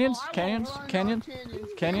 Canyons. Canyons. Canyons.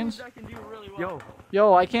 Canyons. I can do really well.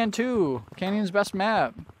 Yo, I can too. Canyons best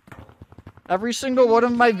map. Every single one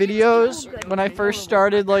of my videos when I first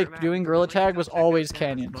started like doing Gorilla Tag was always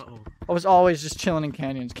Canyons. I was always just chilling in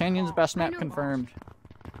Canyons. Canyons best map confirmed.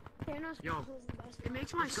 Yo, It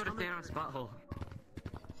makes my let's go to stomach. Thanos' butthole.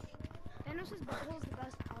 Thanos' butthole is the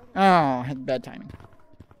best part. Oh, I had bad timing.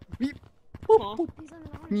 Beep. Boop, boop. He's on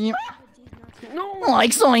the Yep. No.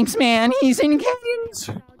 Like Zoinks, man. He's in Canyons.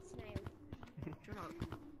 Shut up.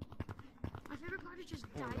 My favorite part is just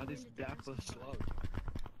diving That is into Dapper Slug.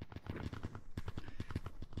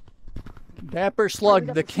 Dapper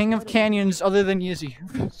Slug, the king of canyons other than Yeezy.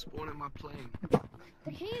 Spawn in my plane.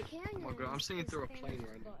 The king of canyons. Oh my god, I'm singing through a plane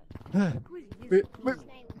right now.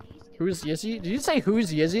 Who's Yeezy? Did you say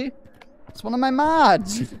who's Yeezy? It's one of my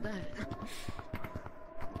mods.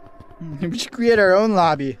 We should create our own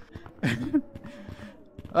lobby.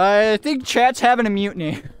 I think chat's having a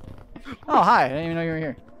mutiny. Oh, hi. I didn't even know you were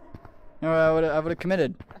here. No, I would have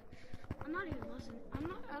committed. I'm not even listening. I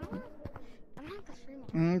don't have the stream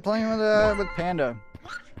on. I'm playing with Panda.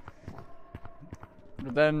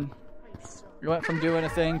 But then we went from doing a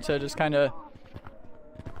thing to just kind of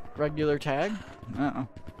regular tag. Uh-oh.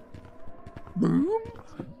 Boom.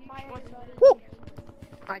 Woo.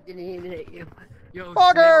 I didn't even hit you. Yo,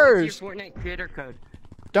 Fuckers! Snail, what's your Fortnite creator code?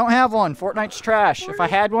 Don't have one. Fortnite's trash. If I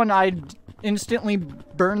had one, I'd instantly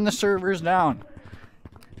burn the servers down.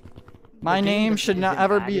 My The game name is- should is not it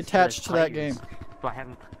ever bad? be It's for attached to that players. game. But I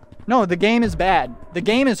haven't. No, the game is bad. The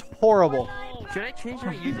game is horrible. Should I change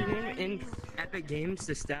my username in Epic Games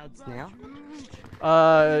to StyledSnail?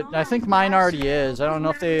 I think mine already is. I don't know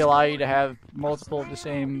if they allow you to have multiple of the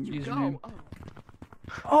same username.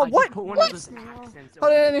 Oh, I just what? put one of What? those accents How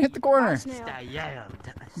over did I the- hit the corner? Snail.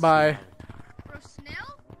 Bye. Bro, snail?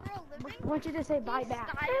 Bro, living? I want you to say bye back.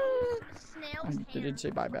 Snail's They hair. did say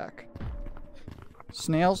bye back.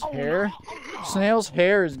 Snail's hair? Snail's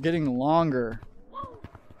hair is getting longer.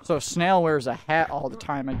 So Snail wears a hat all the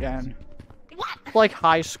time again. Like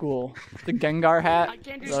high school. The Gengar hat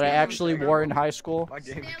that I actually wore in high school. My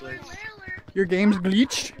game's Snailer, glitched. Lailer. Your game's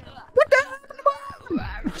bleached? What the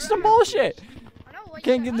hell? Some bullshit. I know, like,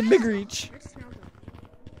 Can't get the big reach.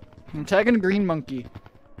 I'm tagging a green monkey.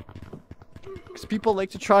 Because people like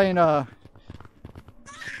to try and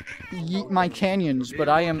yeet my canyons, but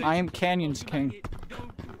I am Canyons King.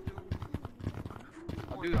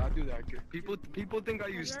 I do that. People think I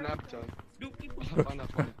use Snapchat. I find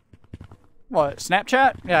that funny. What,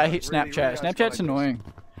 Snapchat? Yeah, I hate Really, Snapchat. really, I Snapchat's feel like annoying.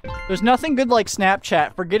 There's nothing good like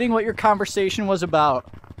Snapchat. Forgetting what your conversation was about.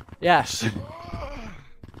 Yes.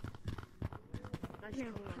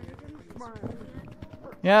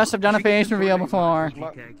 Yes, I've done a face reveal before.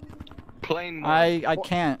 Plane mode. I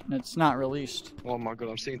can't. It's not released. Oh my god,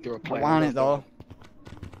 I'm seeing through a I plane. want it though.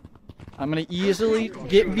 I'm gonna easily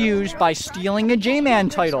get views by stealing a J-Man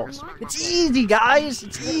title. It's easy, guys.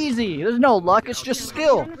 It's easy. There's no luck. It's just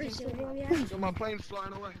skill. So my plane's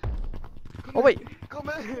flying away. Oh wait, Come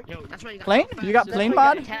in. Yo, that's why you got plane? You got plane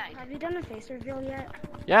mod? Have you done a face reveal yet?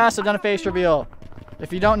 Yes, I've done a face reveal.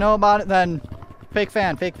 If you don't know about it, then fake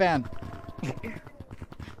fan, fake fan.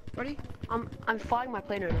 Ready? I'm flying my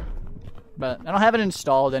plane right now. But I don't have it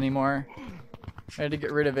installed anymore. I had to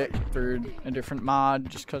get rid of it for a different mod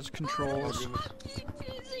just because controls.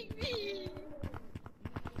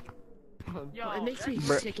 Yo, it makes me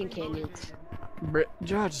Bruh. sick in canyons.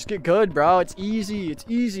 Yeah, just get good, bro. It's easy. It's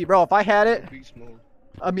easy, bro. If I had it, Beast mode.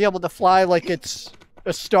 I'd be able to fly like it's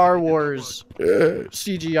a Star Wars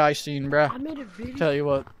CGI scene, bro. I made a video. Tell you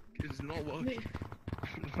what, It's not working.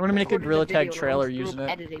 I'm gonna make a recorded Gorilla the Tag video, trailer I'm still using it.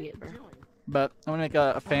 Editing it, bro. But I'm gonna make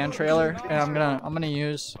a fan trailer, and I'm gonna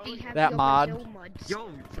use that mod. Yo,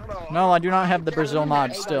 No, I do not have the Brazil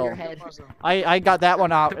mod still. I got that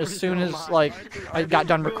one out as soon as like I got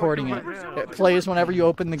done recording it. It plays whenever you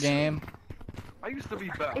open the game. I used to be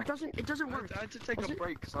back. It doesn't work. I had to take a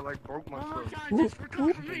break because I like broke my Oh foot. god, just for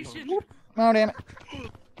confirmation. Oh damn it,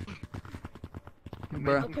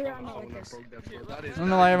 bruh. I don't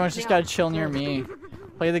know why everyone's just gotta chill near me.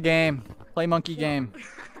 Play the game. Play monkey game.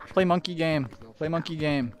 Play monkey game. Play monkey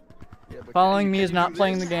game. Following me is not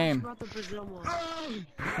playing the game. Brought the Brazil one.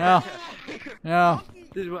 No. No.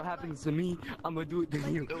 this is what happens to me. I'm gonna do it to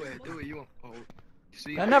you. Do it, you won't. Oh.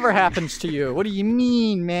 See, That never happens to you. What do you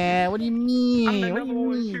mean, man? What do you mean? I'm the What do number you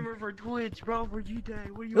one mean? streamer for Twitch, bro. For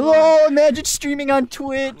GTA. What do you want? Oh, imagine streaming on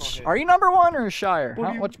Twitch. Are you number one or Shire? What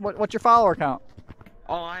do you- What's your follower count?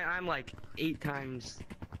 Oh, I'm like 8 times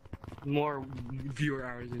more viewer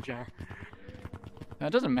hours than Jar.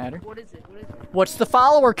 That doesn't matter. What is it? What is it? What's the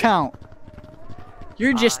follower count?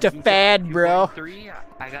 You're just a fad, bro. 3.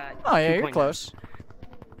 I got. Oh yeah, you're 2.9. close.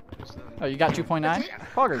 Oh, you got 2.9?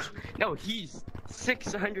 Poggers. No, he's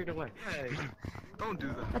 600 away. Hey, don't do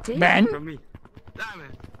that. That's it. Man. From me. Damn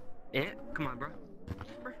it. Yeah, come on, bro.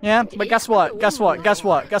 Yeah, but guess what? Guess what? Guess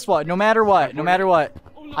what? Guess what? No matter what, no matter what,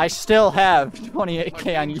 I still have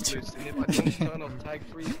 28k on YouTube.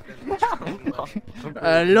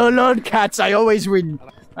 Lord cats, I always win.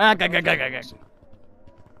 I'm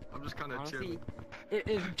just kind of Honestly, chilling.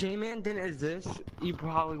 if J-Man didn't exist, you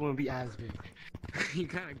probably wouldn't be as big. You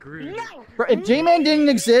kind of grew. Bro, if J-Man didn't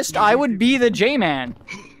exist, I would be the J-Man.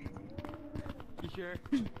 You sure?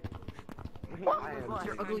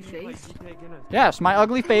 Your ugly face? Yes, my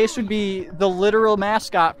ugly face would be the literal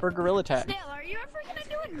mascot for Gorilla Tag. Snail, are you ever gonna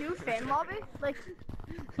do a new fan lobby? Like,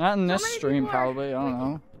 Not in this many stream, people are- probably. I don't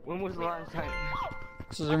know. When was the last time?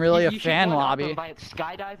 This isn't really a You should fan go out lobby. By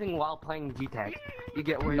skydiving while playing G-Tag. You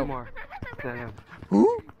get way more. than him.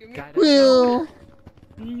 Who? Skydiving. Will.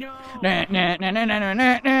 No.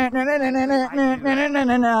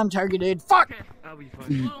 I'm targeted. Fuck. That'll be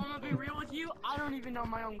fun. Well, I'm gonna be real with you. I don't even know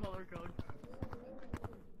my own color code.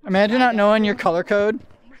 Imagine not knowing your color code.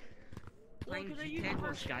 Playing Because I used G-Tag it while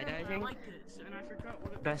for school, and I skydiving. like this, and I forgot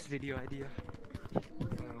what it Best video idea.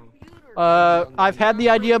 I've had the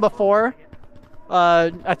idea before.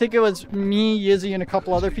 I think it was me, Yizzy, and a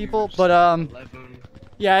couple other people. But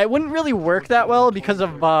yeah, it wouldn't really work that well because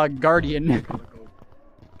of Guardian.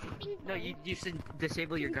 No, you should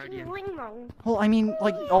disable your Guardian. Well, I mean,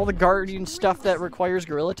 like all the Guardian stuff that requires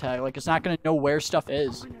Gorilla Tag, like it's not gonna know where stuff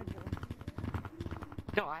is.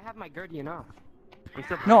 No, I have my Guardian off. I'm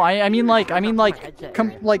still No, I mean like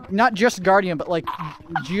headset. like not just Guardian, but like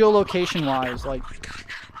geolocation wise, like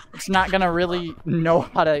it's not gonna really know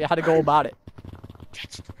how to go about it.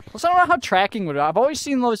 Plus, I don't know how tracking would. I've always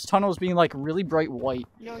seen those tunnels being like really bright white.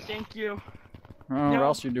 No, thank you. I don't know where No.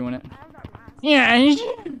 else you're doing it. Yeah.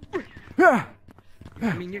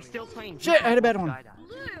 I mean, you're still playing. Shit, I had a bad one.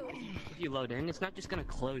 Skydiving. If you load in, it's not just gonna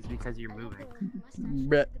close because you're moving.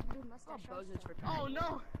 But, Oh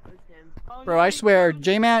no. Oh, bro, no, I you- swear,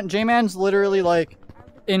 J-Man's literally like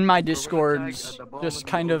in my Discords, just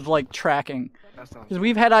kind of like tracking. Because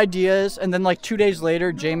we've had ideas, and then like 2 days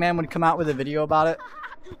later, J-Man would come out with a video about it.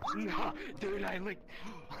 Nah, dude, I like.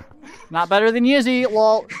 Not better than Yizzy,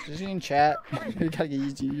 lol. Is he in chat? You gotta get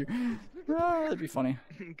Yizzy. Ah, that'd be funny.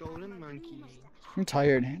 Golden monkey. I'm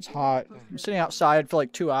tired. It's hot. I'm sitting outside for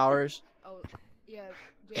like 2 hours. Oh, yeah.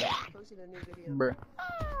 Jay posted a new video. Bruh.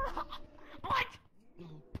 What?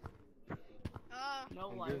 uh, No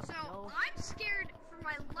life. so No. I'm scared for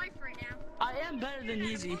my life right now. I am better than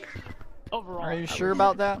Easy. Overall. Are you sure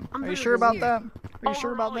about that? Are you sure about that? Are you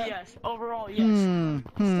sure about Overall, that? Yes. Overall, yes.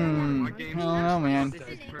 I don't know, man.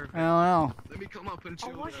 I don't know. Let me come up and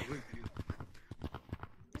chill what? there with you.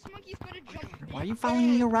 This monkey's gonna jump. Why are you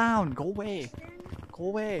following me around? Go away. Go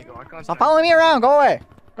away. Yo, I can't Stop following me around. Go away.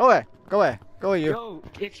 Go away. Go away. Go away, you. Yo,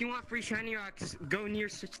 if you want free shiny rocks, go near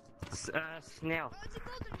Snail. Oh, it's a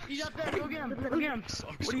golden. He's up there. Go get him. Go get him.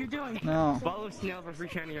 What are you doing? No. Follow Snail for free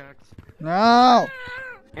shiny rocks. No.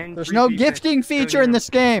 And There's free no feedback. gifting Go feature near in him. this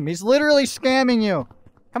game. He's literally scamming you.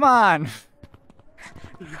 Come on.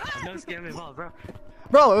 No scam involved, bro.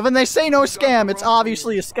 Bro, when they say no scam, it's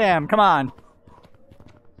obviously a scam. Come on.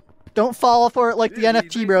 Don't fall for it like the Dude,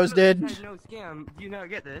 NFT you bros said did. No scam. Do you not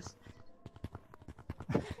get this?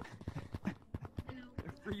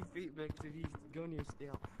 Free feedback if you go near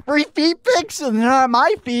Snail. Free feet pics and they're not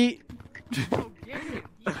my feet. Go get it.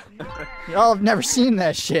 Y'all have never seen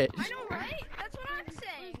that shit. I know, right? That's what I'm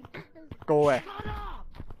saying. Go away. Shut up.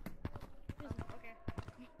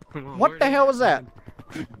 Okay. What the hell was that?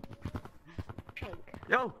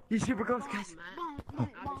 Yo, he's super close, guys.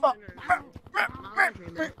 Oh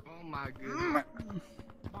my goodness.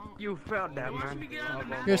 You failed that, Once we man. get out of the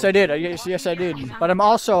map, Yes, I did. Yes, I did. But I'm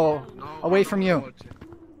also away from you.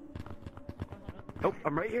 Oh,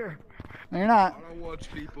 I'm right here. No, you're not. I don't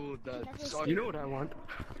watch people that suck. You know what I want.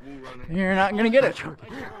 Woo running. You're not gonna get it.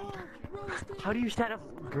 How do you stand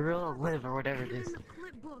up Gorilla Live or whatever it is?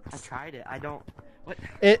 I tried it. I don't. What?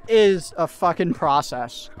 It is a fucking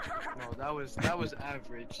process. No, that was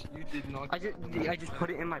average. You did not. I just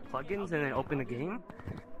put it in my plugins and then open the game.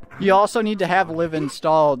 You also need to have Live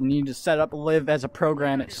installed. You need to set up Live as a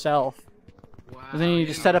program itself.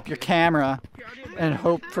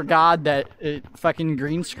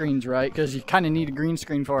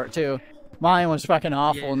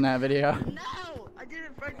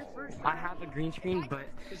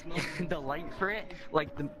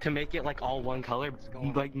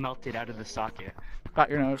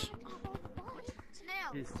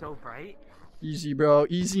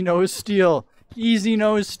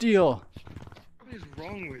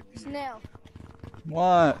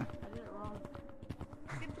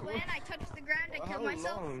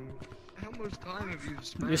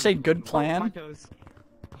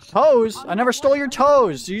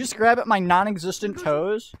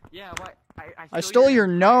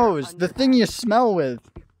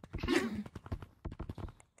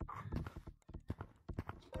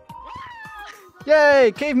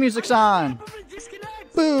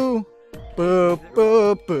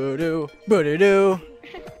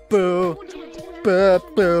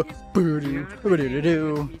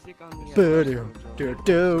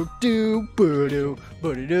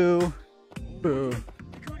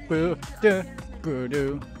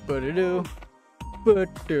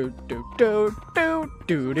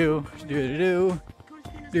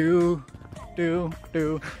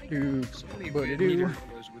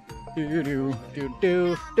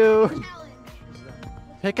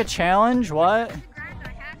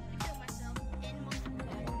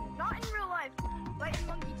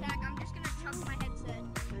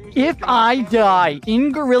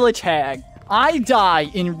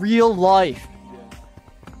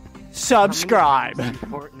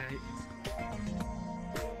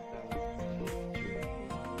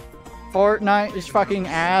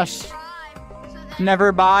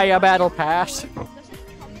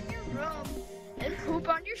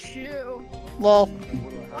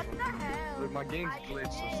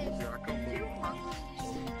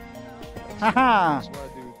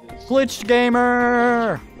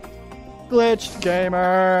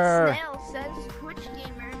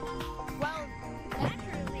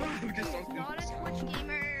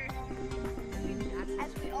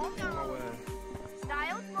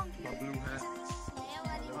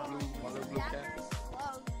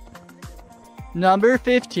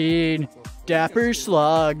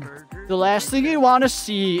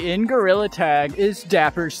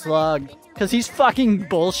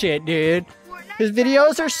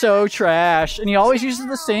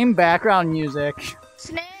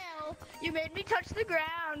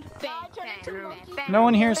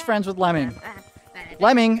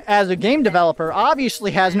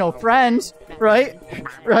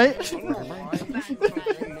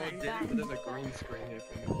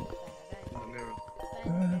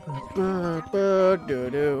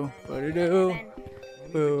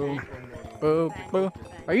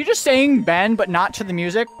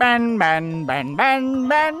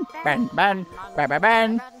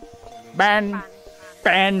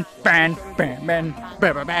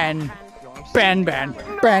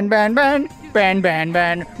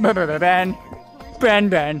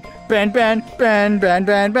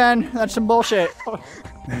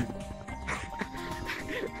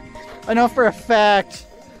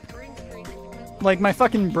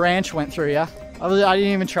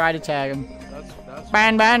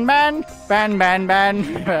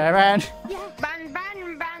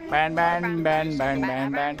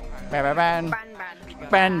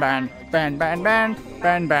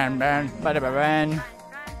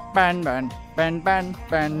 Ben, ben,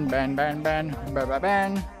 ben, ben, ben, ben, ben, ben,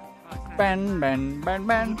 ben. Ben, ben, ben,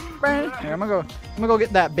 ben, ben. Here, I'm gonna go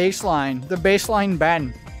get that bass line. The bass line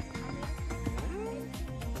Ben.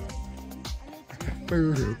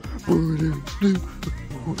 Do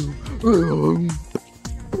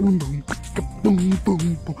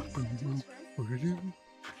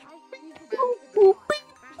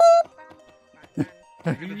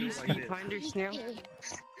you use Speed Finder, Snail?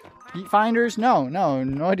 Feet finders? No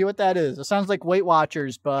idea what that is. It sounds like Weight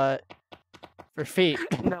Watchers, but for feet.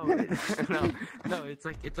 No, it's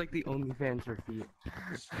like the OnlyFans for feet.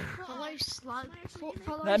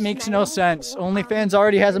 That makes no sense. OnlyFans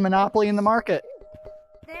already has a monopoly in the market.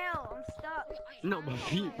 Snail, I'm stuck. No, but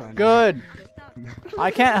feet finder. Good. I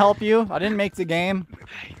can't help you. I didn't make the game.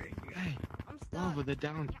 Hey, I'm stuck. over the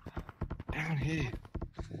down here.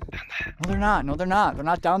 No, they're not. No, they're not. They're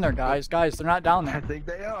not down there, guys. Guys, they're not down I there. think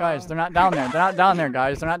they are. Guys, they're not down there. They're not down there,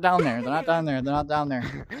 guys. They're not down there. They're not down there. They're not down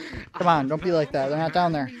there. Come on, don't be like that. They're not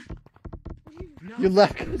down there. You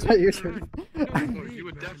left. That's what you're doing. You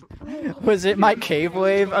would definitely. Was it my Cave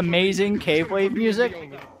Wave, amazing Cave Wave music?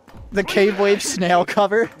 The Cave Wave snail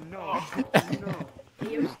cover? No.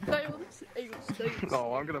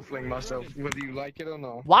 No, I'm gonna fling myself, whether you like it or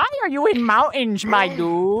not. Why are you in mountains, my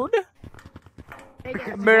dude?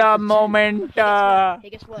 Bra moment. Hey,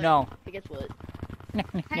 guess what? No. Hey, guess what?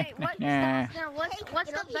 Hey,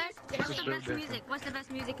 what's the best music? What's the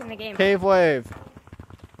best music in the game? Cave Wave.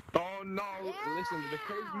 Oh no! Listen, the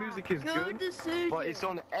cave music is good, but it's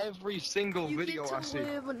on every single video I see.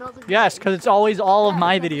 Yes, because it's always all of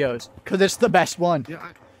my videos. Because it's the best one.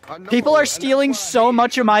 Yeah, I know, People are and stealing that's why I so hate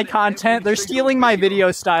much it, of my 'cause it's every content. They're single stealing my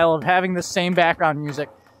video style of having the same background music.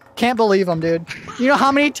 Can't believe them, dude. You know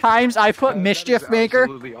how many times I put That is Mischief Maker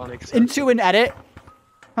absolutely unacceptable. into an edit?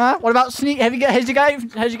 Huh? What about Sneak? Has you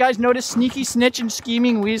guys noticed Sneaky Snitch and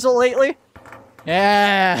Scheming Weasel lately?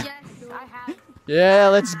 Yeah. Yes, I have. Yeah,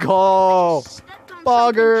 let's go.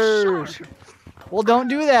 Boggers. Well, don't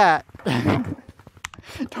do that.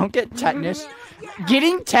 Don't get tetanus.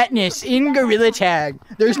 Getting tetanus in Gorilla Tag.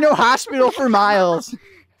 There's no hospital for miles.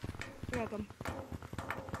 You're welcome.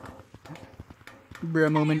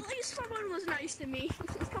 Bruh moment. At least someone was nice to me.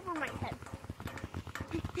 Just cover my head.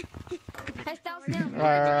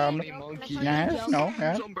 Hey, Monkey. Yeah, no,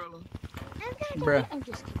 yeah. Umbrella. Bruh.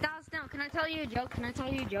 StyledSnail, can I tell you a joke? Can I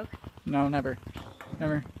tell you a joke? No, never.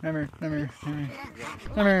 Never.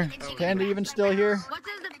 Panda even still here? What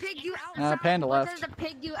does the pig do outside? Panda What left. does the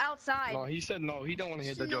pig do outside? No, he said no. He don't want to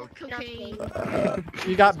hear the joke. Cocaine.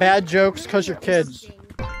 You got bad jokes because you're kids.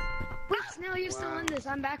 Wait, Snail, you're still in this.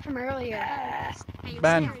 I'm back from earlier. Hey,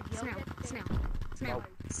 Ben. Snail,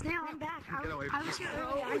 I'm back. Get away I was from here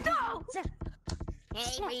earlier. No!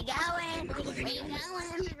 Hey, where you going? Where you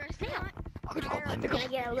going? Can I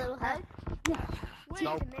get a little hug? Wait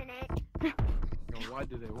Nope. a minute. No,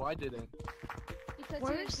 why did it? Because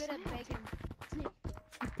he was good at bacon.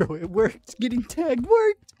 Bro, it worked. Getting tagged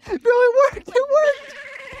worked. Bro, it worked. It worked.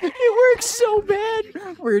 It works so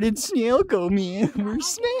bad. Where did Snail go, man? Where's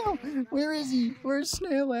Snail? Where is he? Where's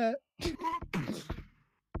Snail at?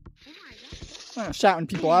 Shouting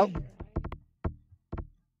people out.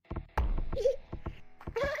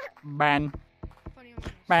 Ban.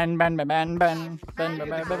 Ban, ban, ban, ban, ban. Ban, ban,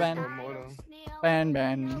 ban, ban, ban. Ban,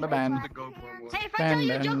 ban, ban, ban. Hey, if I tell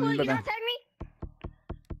you a joke, will you not tag me?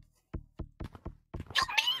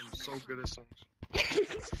 I'm so good at songs.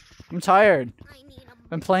 I'm tired. I need a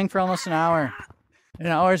Been playing for almost an hour. An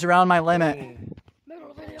hour's around my limit.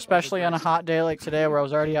 Especially on a hot day like today where I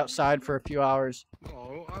was already outside for a few hours.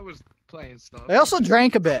 No, I was playing stuff. I also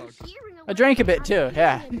drank a bit. I drank a bit too,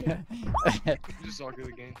 yeah. You just suck at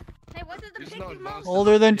the game. Hey, what does the It's pig not do most? advanced.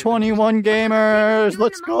 Older than 21 gamers,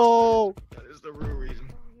 let's go! That is the real reason.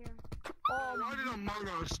 Why did Among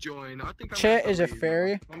Us join? I think Chet is a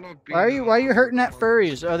fairy. I'm not Why are you hurting at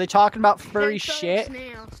furries? Are they talking about furry shit?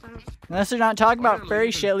 Unless they're not talking about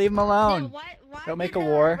furry shit, leave them alone. Don't make a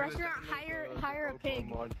war. Restaurant hire a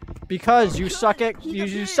pig. Because you suck at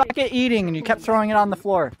you suck at eating and you kept throwing it on the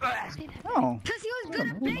floor. Oh. Because he was good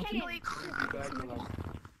at bacon.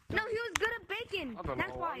 No, he was good at bacon. I don't That's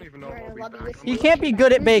know. I why. don't even know if I'll be back. He can't be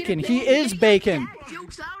good at bacon. He is bacon.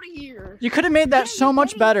 Jokes out of here. You could have made that so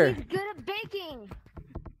much better. He's good at baking.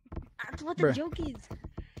 That's what Bruh. the joke is.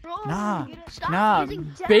 Nah. Stop Nah. using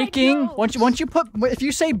dad Baking, jokes. once you put if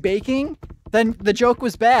you say baking, then the joke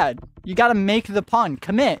was bad. You got to make the pun.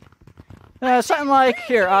 Commit. Something like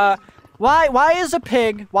here, why is a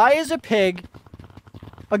pig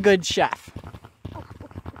a good chef?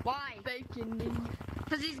 Why? Bacon.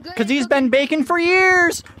 Because he's good. Cuz he's been baking for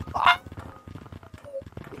years.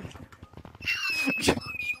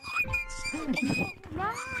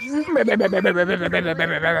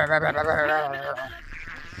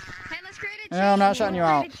 Hey, let's create a No, I'm not shutting you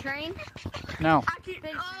out. train. No.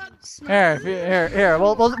 Here. Here.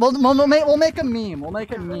 We'll make a meme. We'll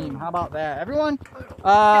make a meme. How about that? Everyone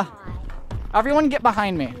get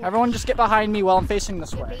behind me. Everyone just get behind me while I'm facing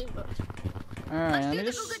this way. Alright, let me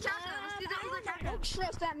just... Don't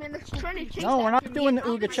stress that, man. Let's try to chase No, we're that not doing the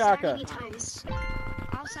Ooga Chaka.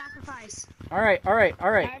 I'll sacrifice. Alright.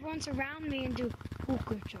 Everyone surround me and do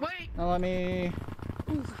Ooga Chaka. Wait. Now let me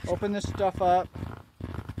open this stuff up.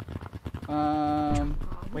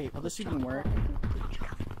 Wait, will this even work?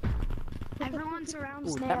 Everyone surround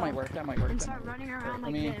Ooh, Snail. that might work. And start running around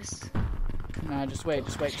like this. Nah, just wait.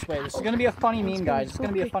 This is gonna be a funny meme, guys. It's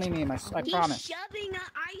gonna be a funny meme, I promise. Shoving an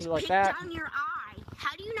ice Like pick that. down your eye.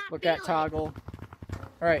 How do you not Look feel at toggle.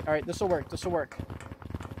 Alright, this'll work.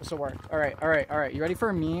 Alright. You ready for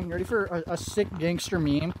a meme? You ready for a sick gangster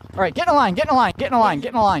meme? Alright, get in a line. I'm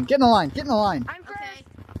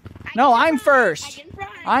first. No, I'm first.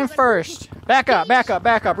 I'm first. Back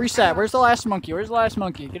up. Reset. Where's the last monkey?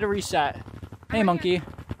 Get a reset. Hey, monkey.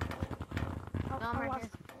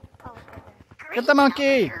 Get the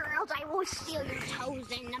monkey. Girls, I will steal your toes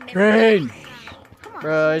in the middle. Green. Come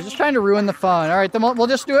Bro, he's just trying to ruin the fun. All right, then we'll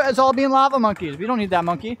just do it as all being lava monkeys. We don't need that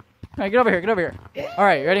monkey. All right, get over here. Get over here. All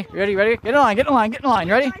right, ready? Ready? Ready? Get in line. Get in line. Get in line.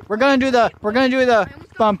 Ready? We're gonna do the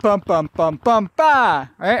bum bum bum bum bum ba.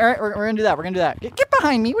 All right, all right. We're gonna do that. We're gonna do that. Get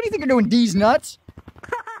behind me. What do you think you're doing, D's nuts?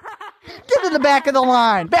 Get to the back of the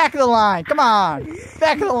line. Back of the line. Come on.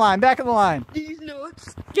 Back of the line. Back of the line. These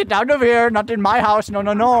nuts. Get down over here. Not in my house. No,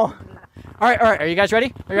 no, no. All right, all right. Are you guys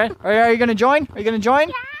ready? Are you ready? Are you gonna join? Are you gonna join?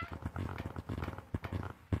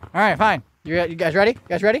 All right, fine. You guys ready? You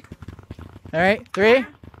guys ready? All right, 3,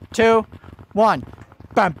 2, 1.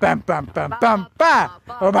 Bum bum bum bum bum ba.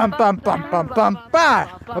 Bum bum bum bum bum ba.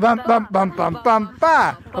 Bum bum bum bum bum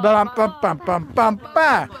ba. Bum bum bum bum bum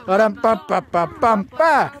ba. Bum bum bum bum bum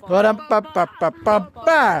ba. Bum bum bum bum bum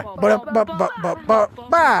ba. Bum bum bum bum bum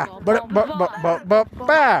ba. Bum bum bum bum bum ba. Bum bum bum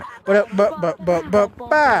bum bum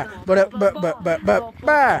ba. Bum bum bum bum bum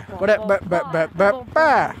ba. Bum bum bum bum bum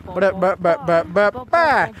ba. Bum bum bum bum bum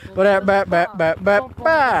ba. Bum bum bum bum bum ba.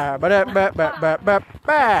 Bum bum bum bum bum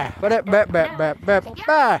ba. Bum bum bum bum bum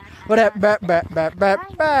ba. What up, ba.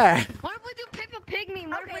 What if we do Peppa Pig meme?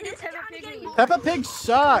 What if we do Peppa Pig meme? Peppa Pig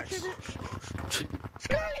sucks.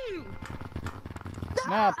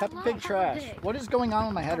 Nah, Peppa Pig trash. What is going on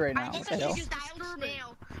in my head right now? What the hell?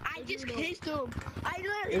 I just kissed him.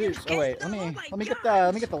 It is. Oh wait, let me get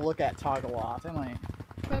the look at toggle off. Am I?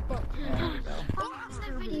 Peppa.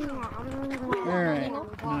 There we go. Alright.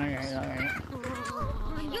 Alright.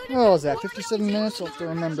 What was that? 57 minutes? I'll have to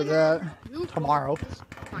remember that. Tomorrow.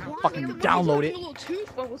 Fucking download it.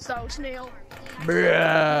 StyledSnail.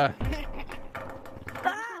 Bruh.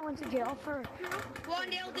 I went to jail for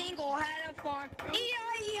Wandale Dingle had a farm.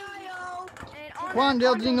 E-I-E-I-O.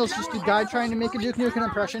 Wandale Dingle's just a guy trying to make a Duke Nukem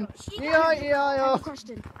impression. E-I-E-I-O.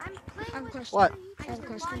 question. What? I have a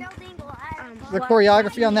question. The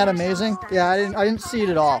choreography on that amazing? Yeah, I didn't see it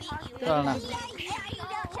at all. I don't know.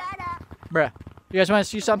 Bruh. You guys want to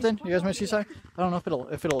see something? You guys want to see something? I don't know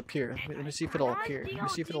if it'll appear. Let me see if it'll appear. Let me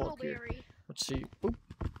see if it'll appear. Let's see. Boop.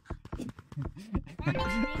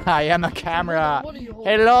 I am a camera.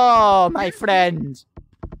 Hello, my friends.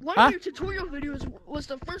 One of your tutorial videos was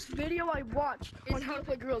the first video I watched on how to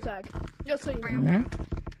play Gorilla Tag. Just so you know.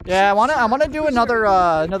 Yeah, I wanna do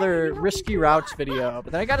another risky routes video,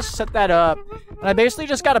 but then I gotta set that up, and I basically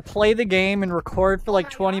just gotta play the game and record for like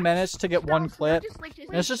 20 minutes to get one clip.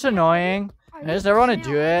 And it's just annoying. I just never want to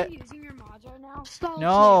do it.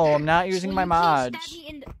 No, I'm not using my mods.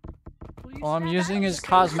 All I'm using is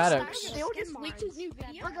cosmetics.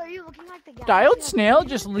 StyledSnail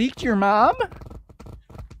just leaked your mom?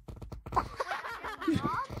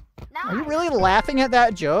 Are you really laughing at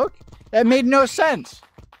that joke? That made no sense.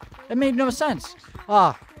 That made no sense.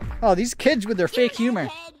 Oh, these kids with their fake humor.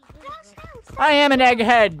 I am an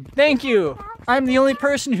egghead. Thank you. I'm the only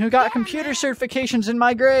person who got computer certifications in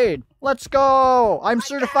my grade. Let's go. I'm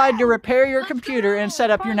certified to repair your computer and set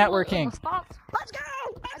up your networking. Let's go!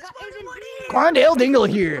 Wandale Dingle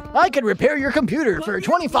here. I can repair your computer for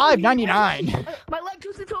 $25.99. My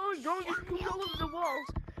electricity tower is growing all over the walls.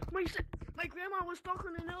 My grandma was stuck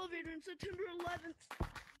on an elevator on September 11th.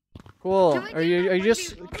 Cool. Are you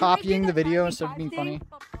just copying the video instead of being funny?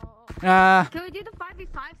 Can we do the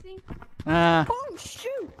 5v5 thing? Oh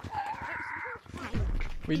shoot!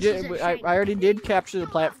 We did. I already did capture the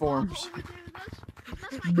platforms.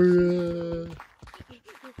 Bruh.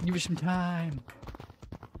 Give me some time.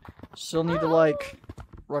 Still need to like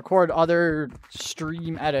record other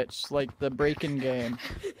stream edits, like the break-in game.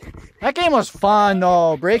 That game was fun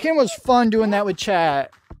though. Break-in was fun doing that with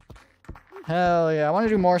chat. Hell yeah, I want to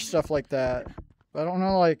do more stuff like that. But I don't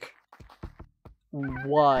know like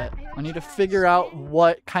what. I need to figure out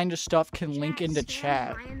what kind of stuff can link into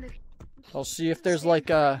chat. I'll see if there's like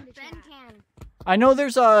a... I know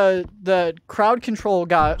there's the crowd control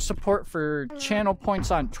got support for channel points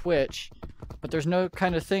on Twitch, but there's no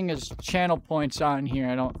kind of thing as channel points on here,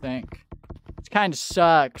 I don't think. It kind of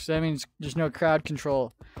sucks. That means there's no crowd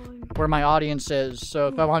control where my audience is. So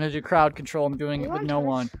if I want to do crowd control, I'm doing it with no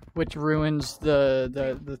one, which ruins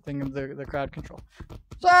the thing of the crowd control.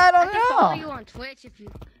 So I don't know. You on Twitch if you...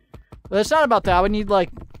 But it's not about that. I would need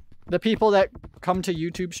like the people that come to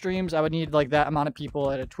YouTube streams. I would need like that amount of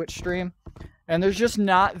people at a Twitch stream. And there's just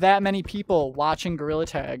not that many people watching Gorilla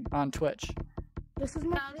Tag on Twitch. This is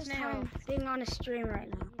my first time being on a stream right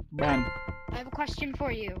now. Ben. I have a question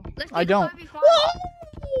for you. I don't.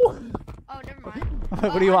 Oh, never mind.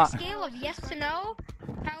 What do you want? On a scale of yes to no,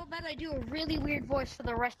 how about I do a really weird voice for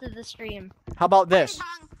the rest of the stream? How about this?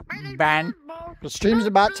 Ben. The stream's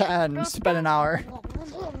about to end. It's been an hour. Okay,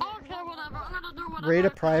 whatever. I'm gonna do whatever. Raid a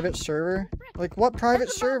private server? Like what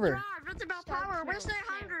private server? It's about power. Where's the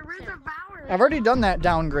 100? Where's the power? I've already done that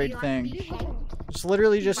downgrade thing. It's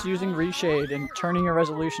literally just using reshade and turning your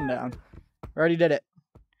resolution down. I already did it.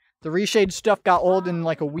 The reshade stuff got old in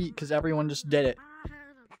like a week because everyone just did it.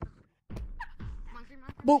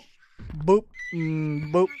 Boop, boop,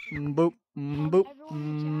 boop, boop, boop.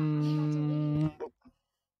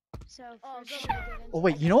 Oh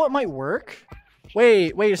wait, you know what might work?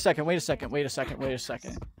 Wait a second.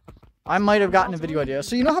 I might have gotten a video idea.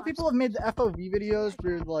 So you know how people have made the FOV videos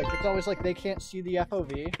where like it's always like they can't see the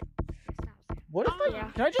FOV? What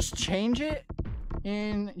if can I just change it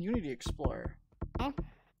in Unity Explorer?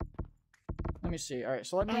 Let me see. Alright,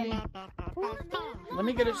 so let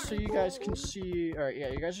me get it so you guys can see. Alright, yeah,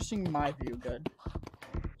 you guys are seeing my view, good.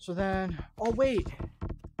 So then oh wait.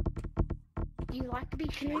 You like to be?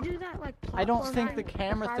 Can we do that like? I don't think the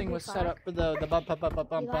camera thing was set up for the bum bum bum bum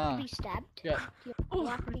bum. You like to be stabbed? Yeah. You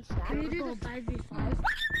like to be stabbed? Can you do the 5v5?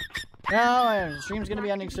 No, the stream's gonna be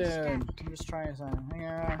ending soon. I'm just trying something.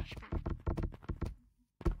 Hang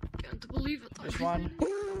Can't believe it. This one.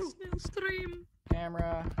 Stream.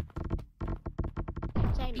 Camera.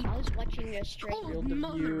 Same. I was watching your stream. Oh, Field of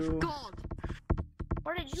mother view. of God.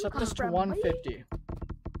 Where did you Set come this to from? 150.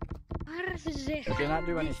 Where is this? It did not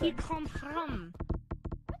do anything. Come from?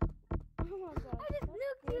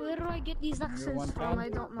 Where do I get these accents one from? from? I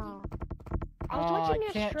don't know. I Oh, was watching I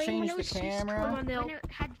your can't stream when change it the was camera. when it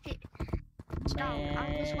had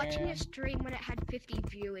I was watching your stream when it had 50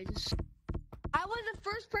 viewers. I was the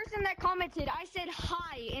first person that commented. I said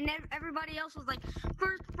hi, and then everybody else was like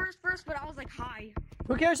first, but I was like hi.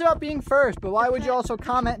 Who cares about being first? But why would you also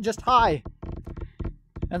comment just hi?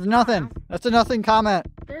 That's nothing. That's a nothing comment.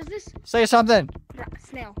 There's this Say something.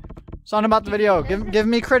 snail. Something about the video. Give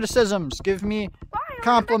me criticisms. Give me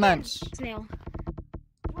compliments. Snail.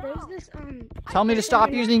 There's this Tell me to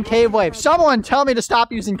stop using Cave Wave. Someone tell me to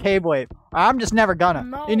stop using Cave Wave. I'm just never gonna.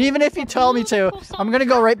 And even if you tell me to, I'm gonna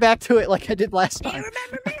go right back to it like I did last time.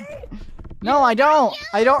 No, I don't.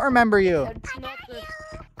 I don't remember you. I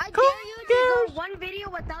dare you to go one video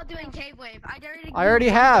without doing Cave Wave. I dare you to I already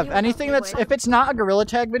have. Anything that's, if it's not a Gorilla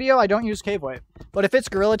Tag video, I don't use Cave Wave. But if it's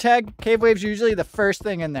Gorilla Tag, Cave Wave's usually the first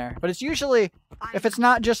thing in there. But it's usually, if it's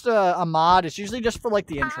not just a mod, it's usually just for like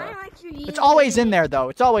the intro. It's always in there though.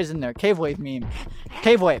 It's always in there. Cave Wave meme.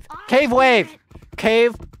 Cave Wave. Cave Wave.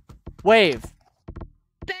 Cave Wave.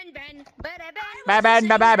 Ben.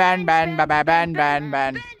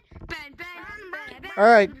 All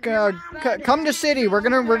right, come to city. We're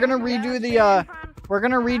gonna redo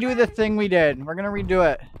the thing we did. We're gonna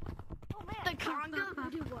redo it.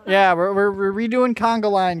 Yeah, we're redoing Conga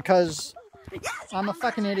Line because I'm a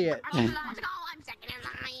fucking idiot. All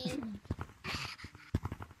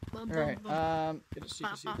right, get to see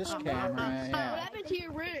this camera. Yeah. What happened to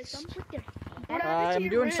your wrist? I'm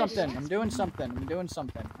doing something.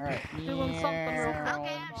 All right. Okay,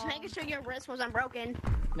 I'm just making sure your wrist wasn't broken.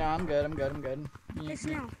 No, I'm good. Hey,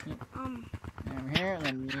 Snail. I'm here, and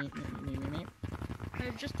then me.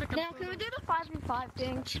 Now, can we do the 5v5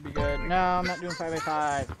 thing? Should be good. No, I'm not doing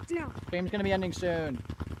 5v5. No. Game's gonna be ending soon.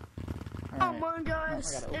 All right. Among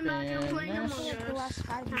Us. I gotta Imagine open playing Among this. Us.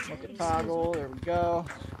 Look at toggle. There we go.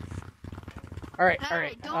 All right.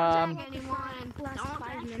 Don't tag anyone. Last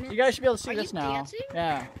 5 minutes. You guys should be able to see Are this you now. dancing?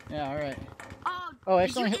 Yeah. All right. Oh, I did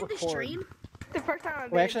actually you hit end the record. stream? The first time I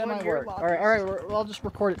Wait, actually, that might work. All right. I'll just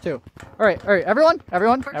record it too. All right. Everyone.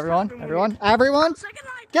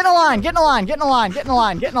 Get in a line. Get in a line. No.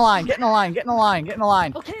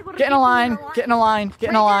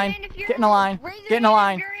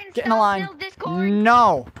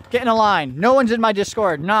 Get in a line. No one's in my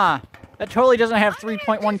Discord. Nah. That totally doesn't have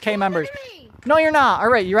 3.1k members. No, you're not. All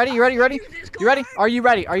right. You ready? Are you ready?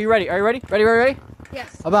 Ready?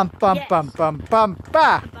 Yes. Bum bum bum bum bum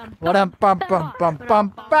ba. Bum bum bum bum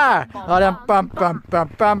bum ba. Bum bum bum bum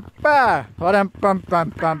bum ba. Bum bum bum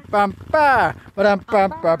bum bum ba. Bum bum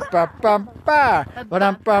bum bum bum ba.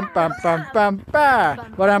 Bum bum bum bum bum ba.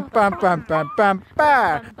 Bum bum bum bum bum ba.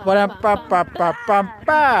 Bum bum bum bum bum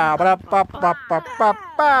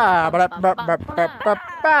ba. Bum bum bum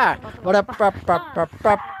bum bum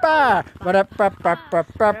ba. Bum bum bum bum bum ba. Bum bum bum bum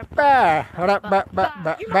bum ba. Bum bum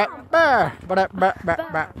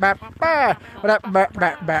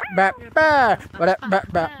bum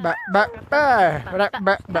bum bum ba. Bum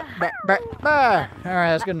bum bum bum ba.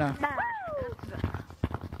 Alright, that's good enough.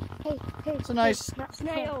 It's a nice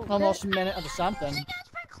almost a minute of something.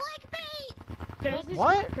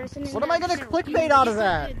 What? What am I gonna clickbait out of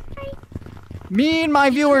that? Me and my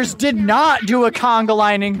viewers did not do a conga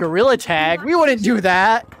line in Gorilla Tag. We wouldn't do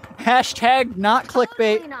that. Hashtag not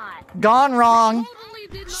clickbait. Gone wrong.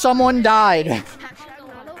 Someone died.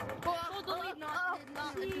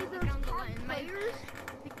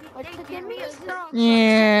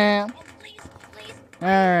 Yeah. Please, please.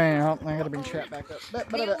 Alright, oh, I gotta bring chat back up.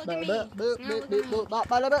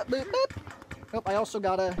 Oh, I also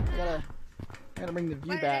gotta bring the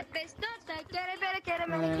view back.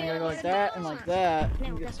 And then I gotta go like that and like that.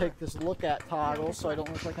 And just take this look at toggle so I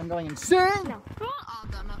don't look like I'm going insane.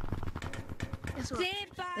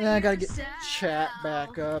 And I gotta get chat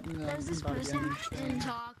back up. There's this person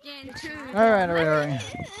talking to. Alright.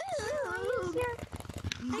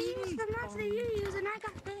 I used the nuts that you use and I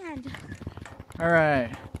got banned.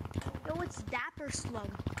 Alright. Oh, it's Dapper Slug.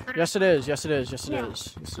 Yes it is.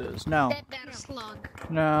 No. Dapper Slug.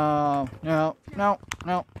 No.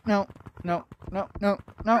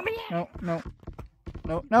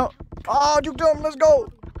 Oh, you dumb, let's go.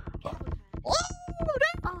 Oh,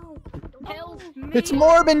 help me. It's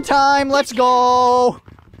Morbin time, let's go.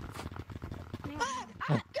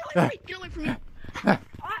 Get away from me. Where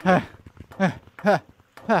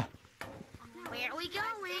are we going?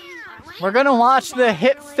 We're gonna watch the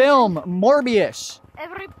hit film Morbius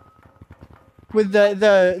with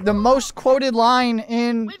the most quoted line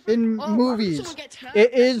in movies.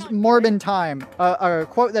 It is Morbin time. A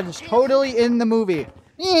quote that is totally in the movie.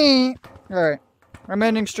 Alright. I'm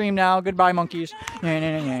ending stream now. Goodbye, monkeys. No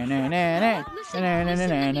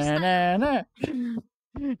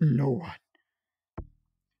one.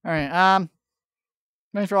 Alright,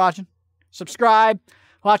 thanks for watching. Subscribe.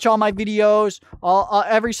 Watch all my videos.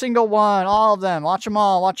 Every single one. All of them. Watch them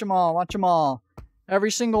all.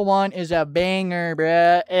 Every single one is a banger,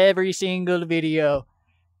 bruh. Every single video.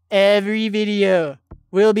 Every video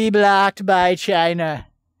will be blocked by China.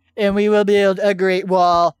 And we will build a great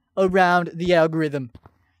wall around the algorithm.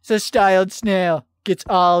 So StyledSnail gets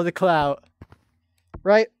all the clout.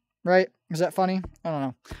 Right? Is that funny? I don't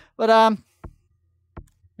know. But,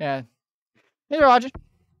 yeah. Hey, Roger.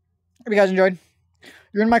 Hope you guys enjoyed.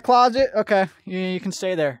 You're in my closet? Okay. You can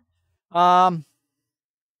stay there. See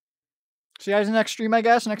you guys in the next stream, I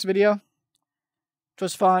guess. Next video. It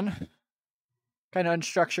was fun. Kind of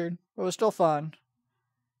unstructured. But it was still fun.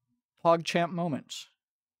 PogChamp moments.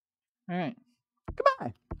 Alright.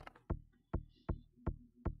 Goodbye.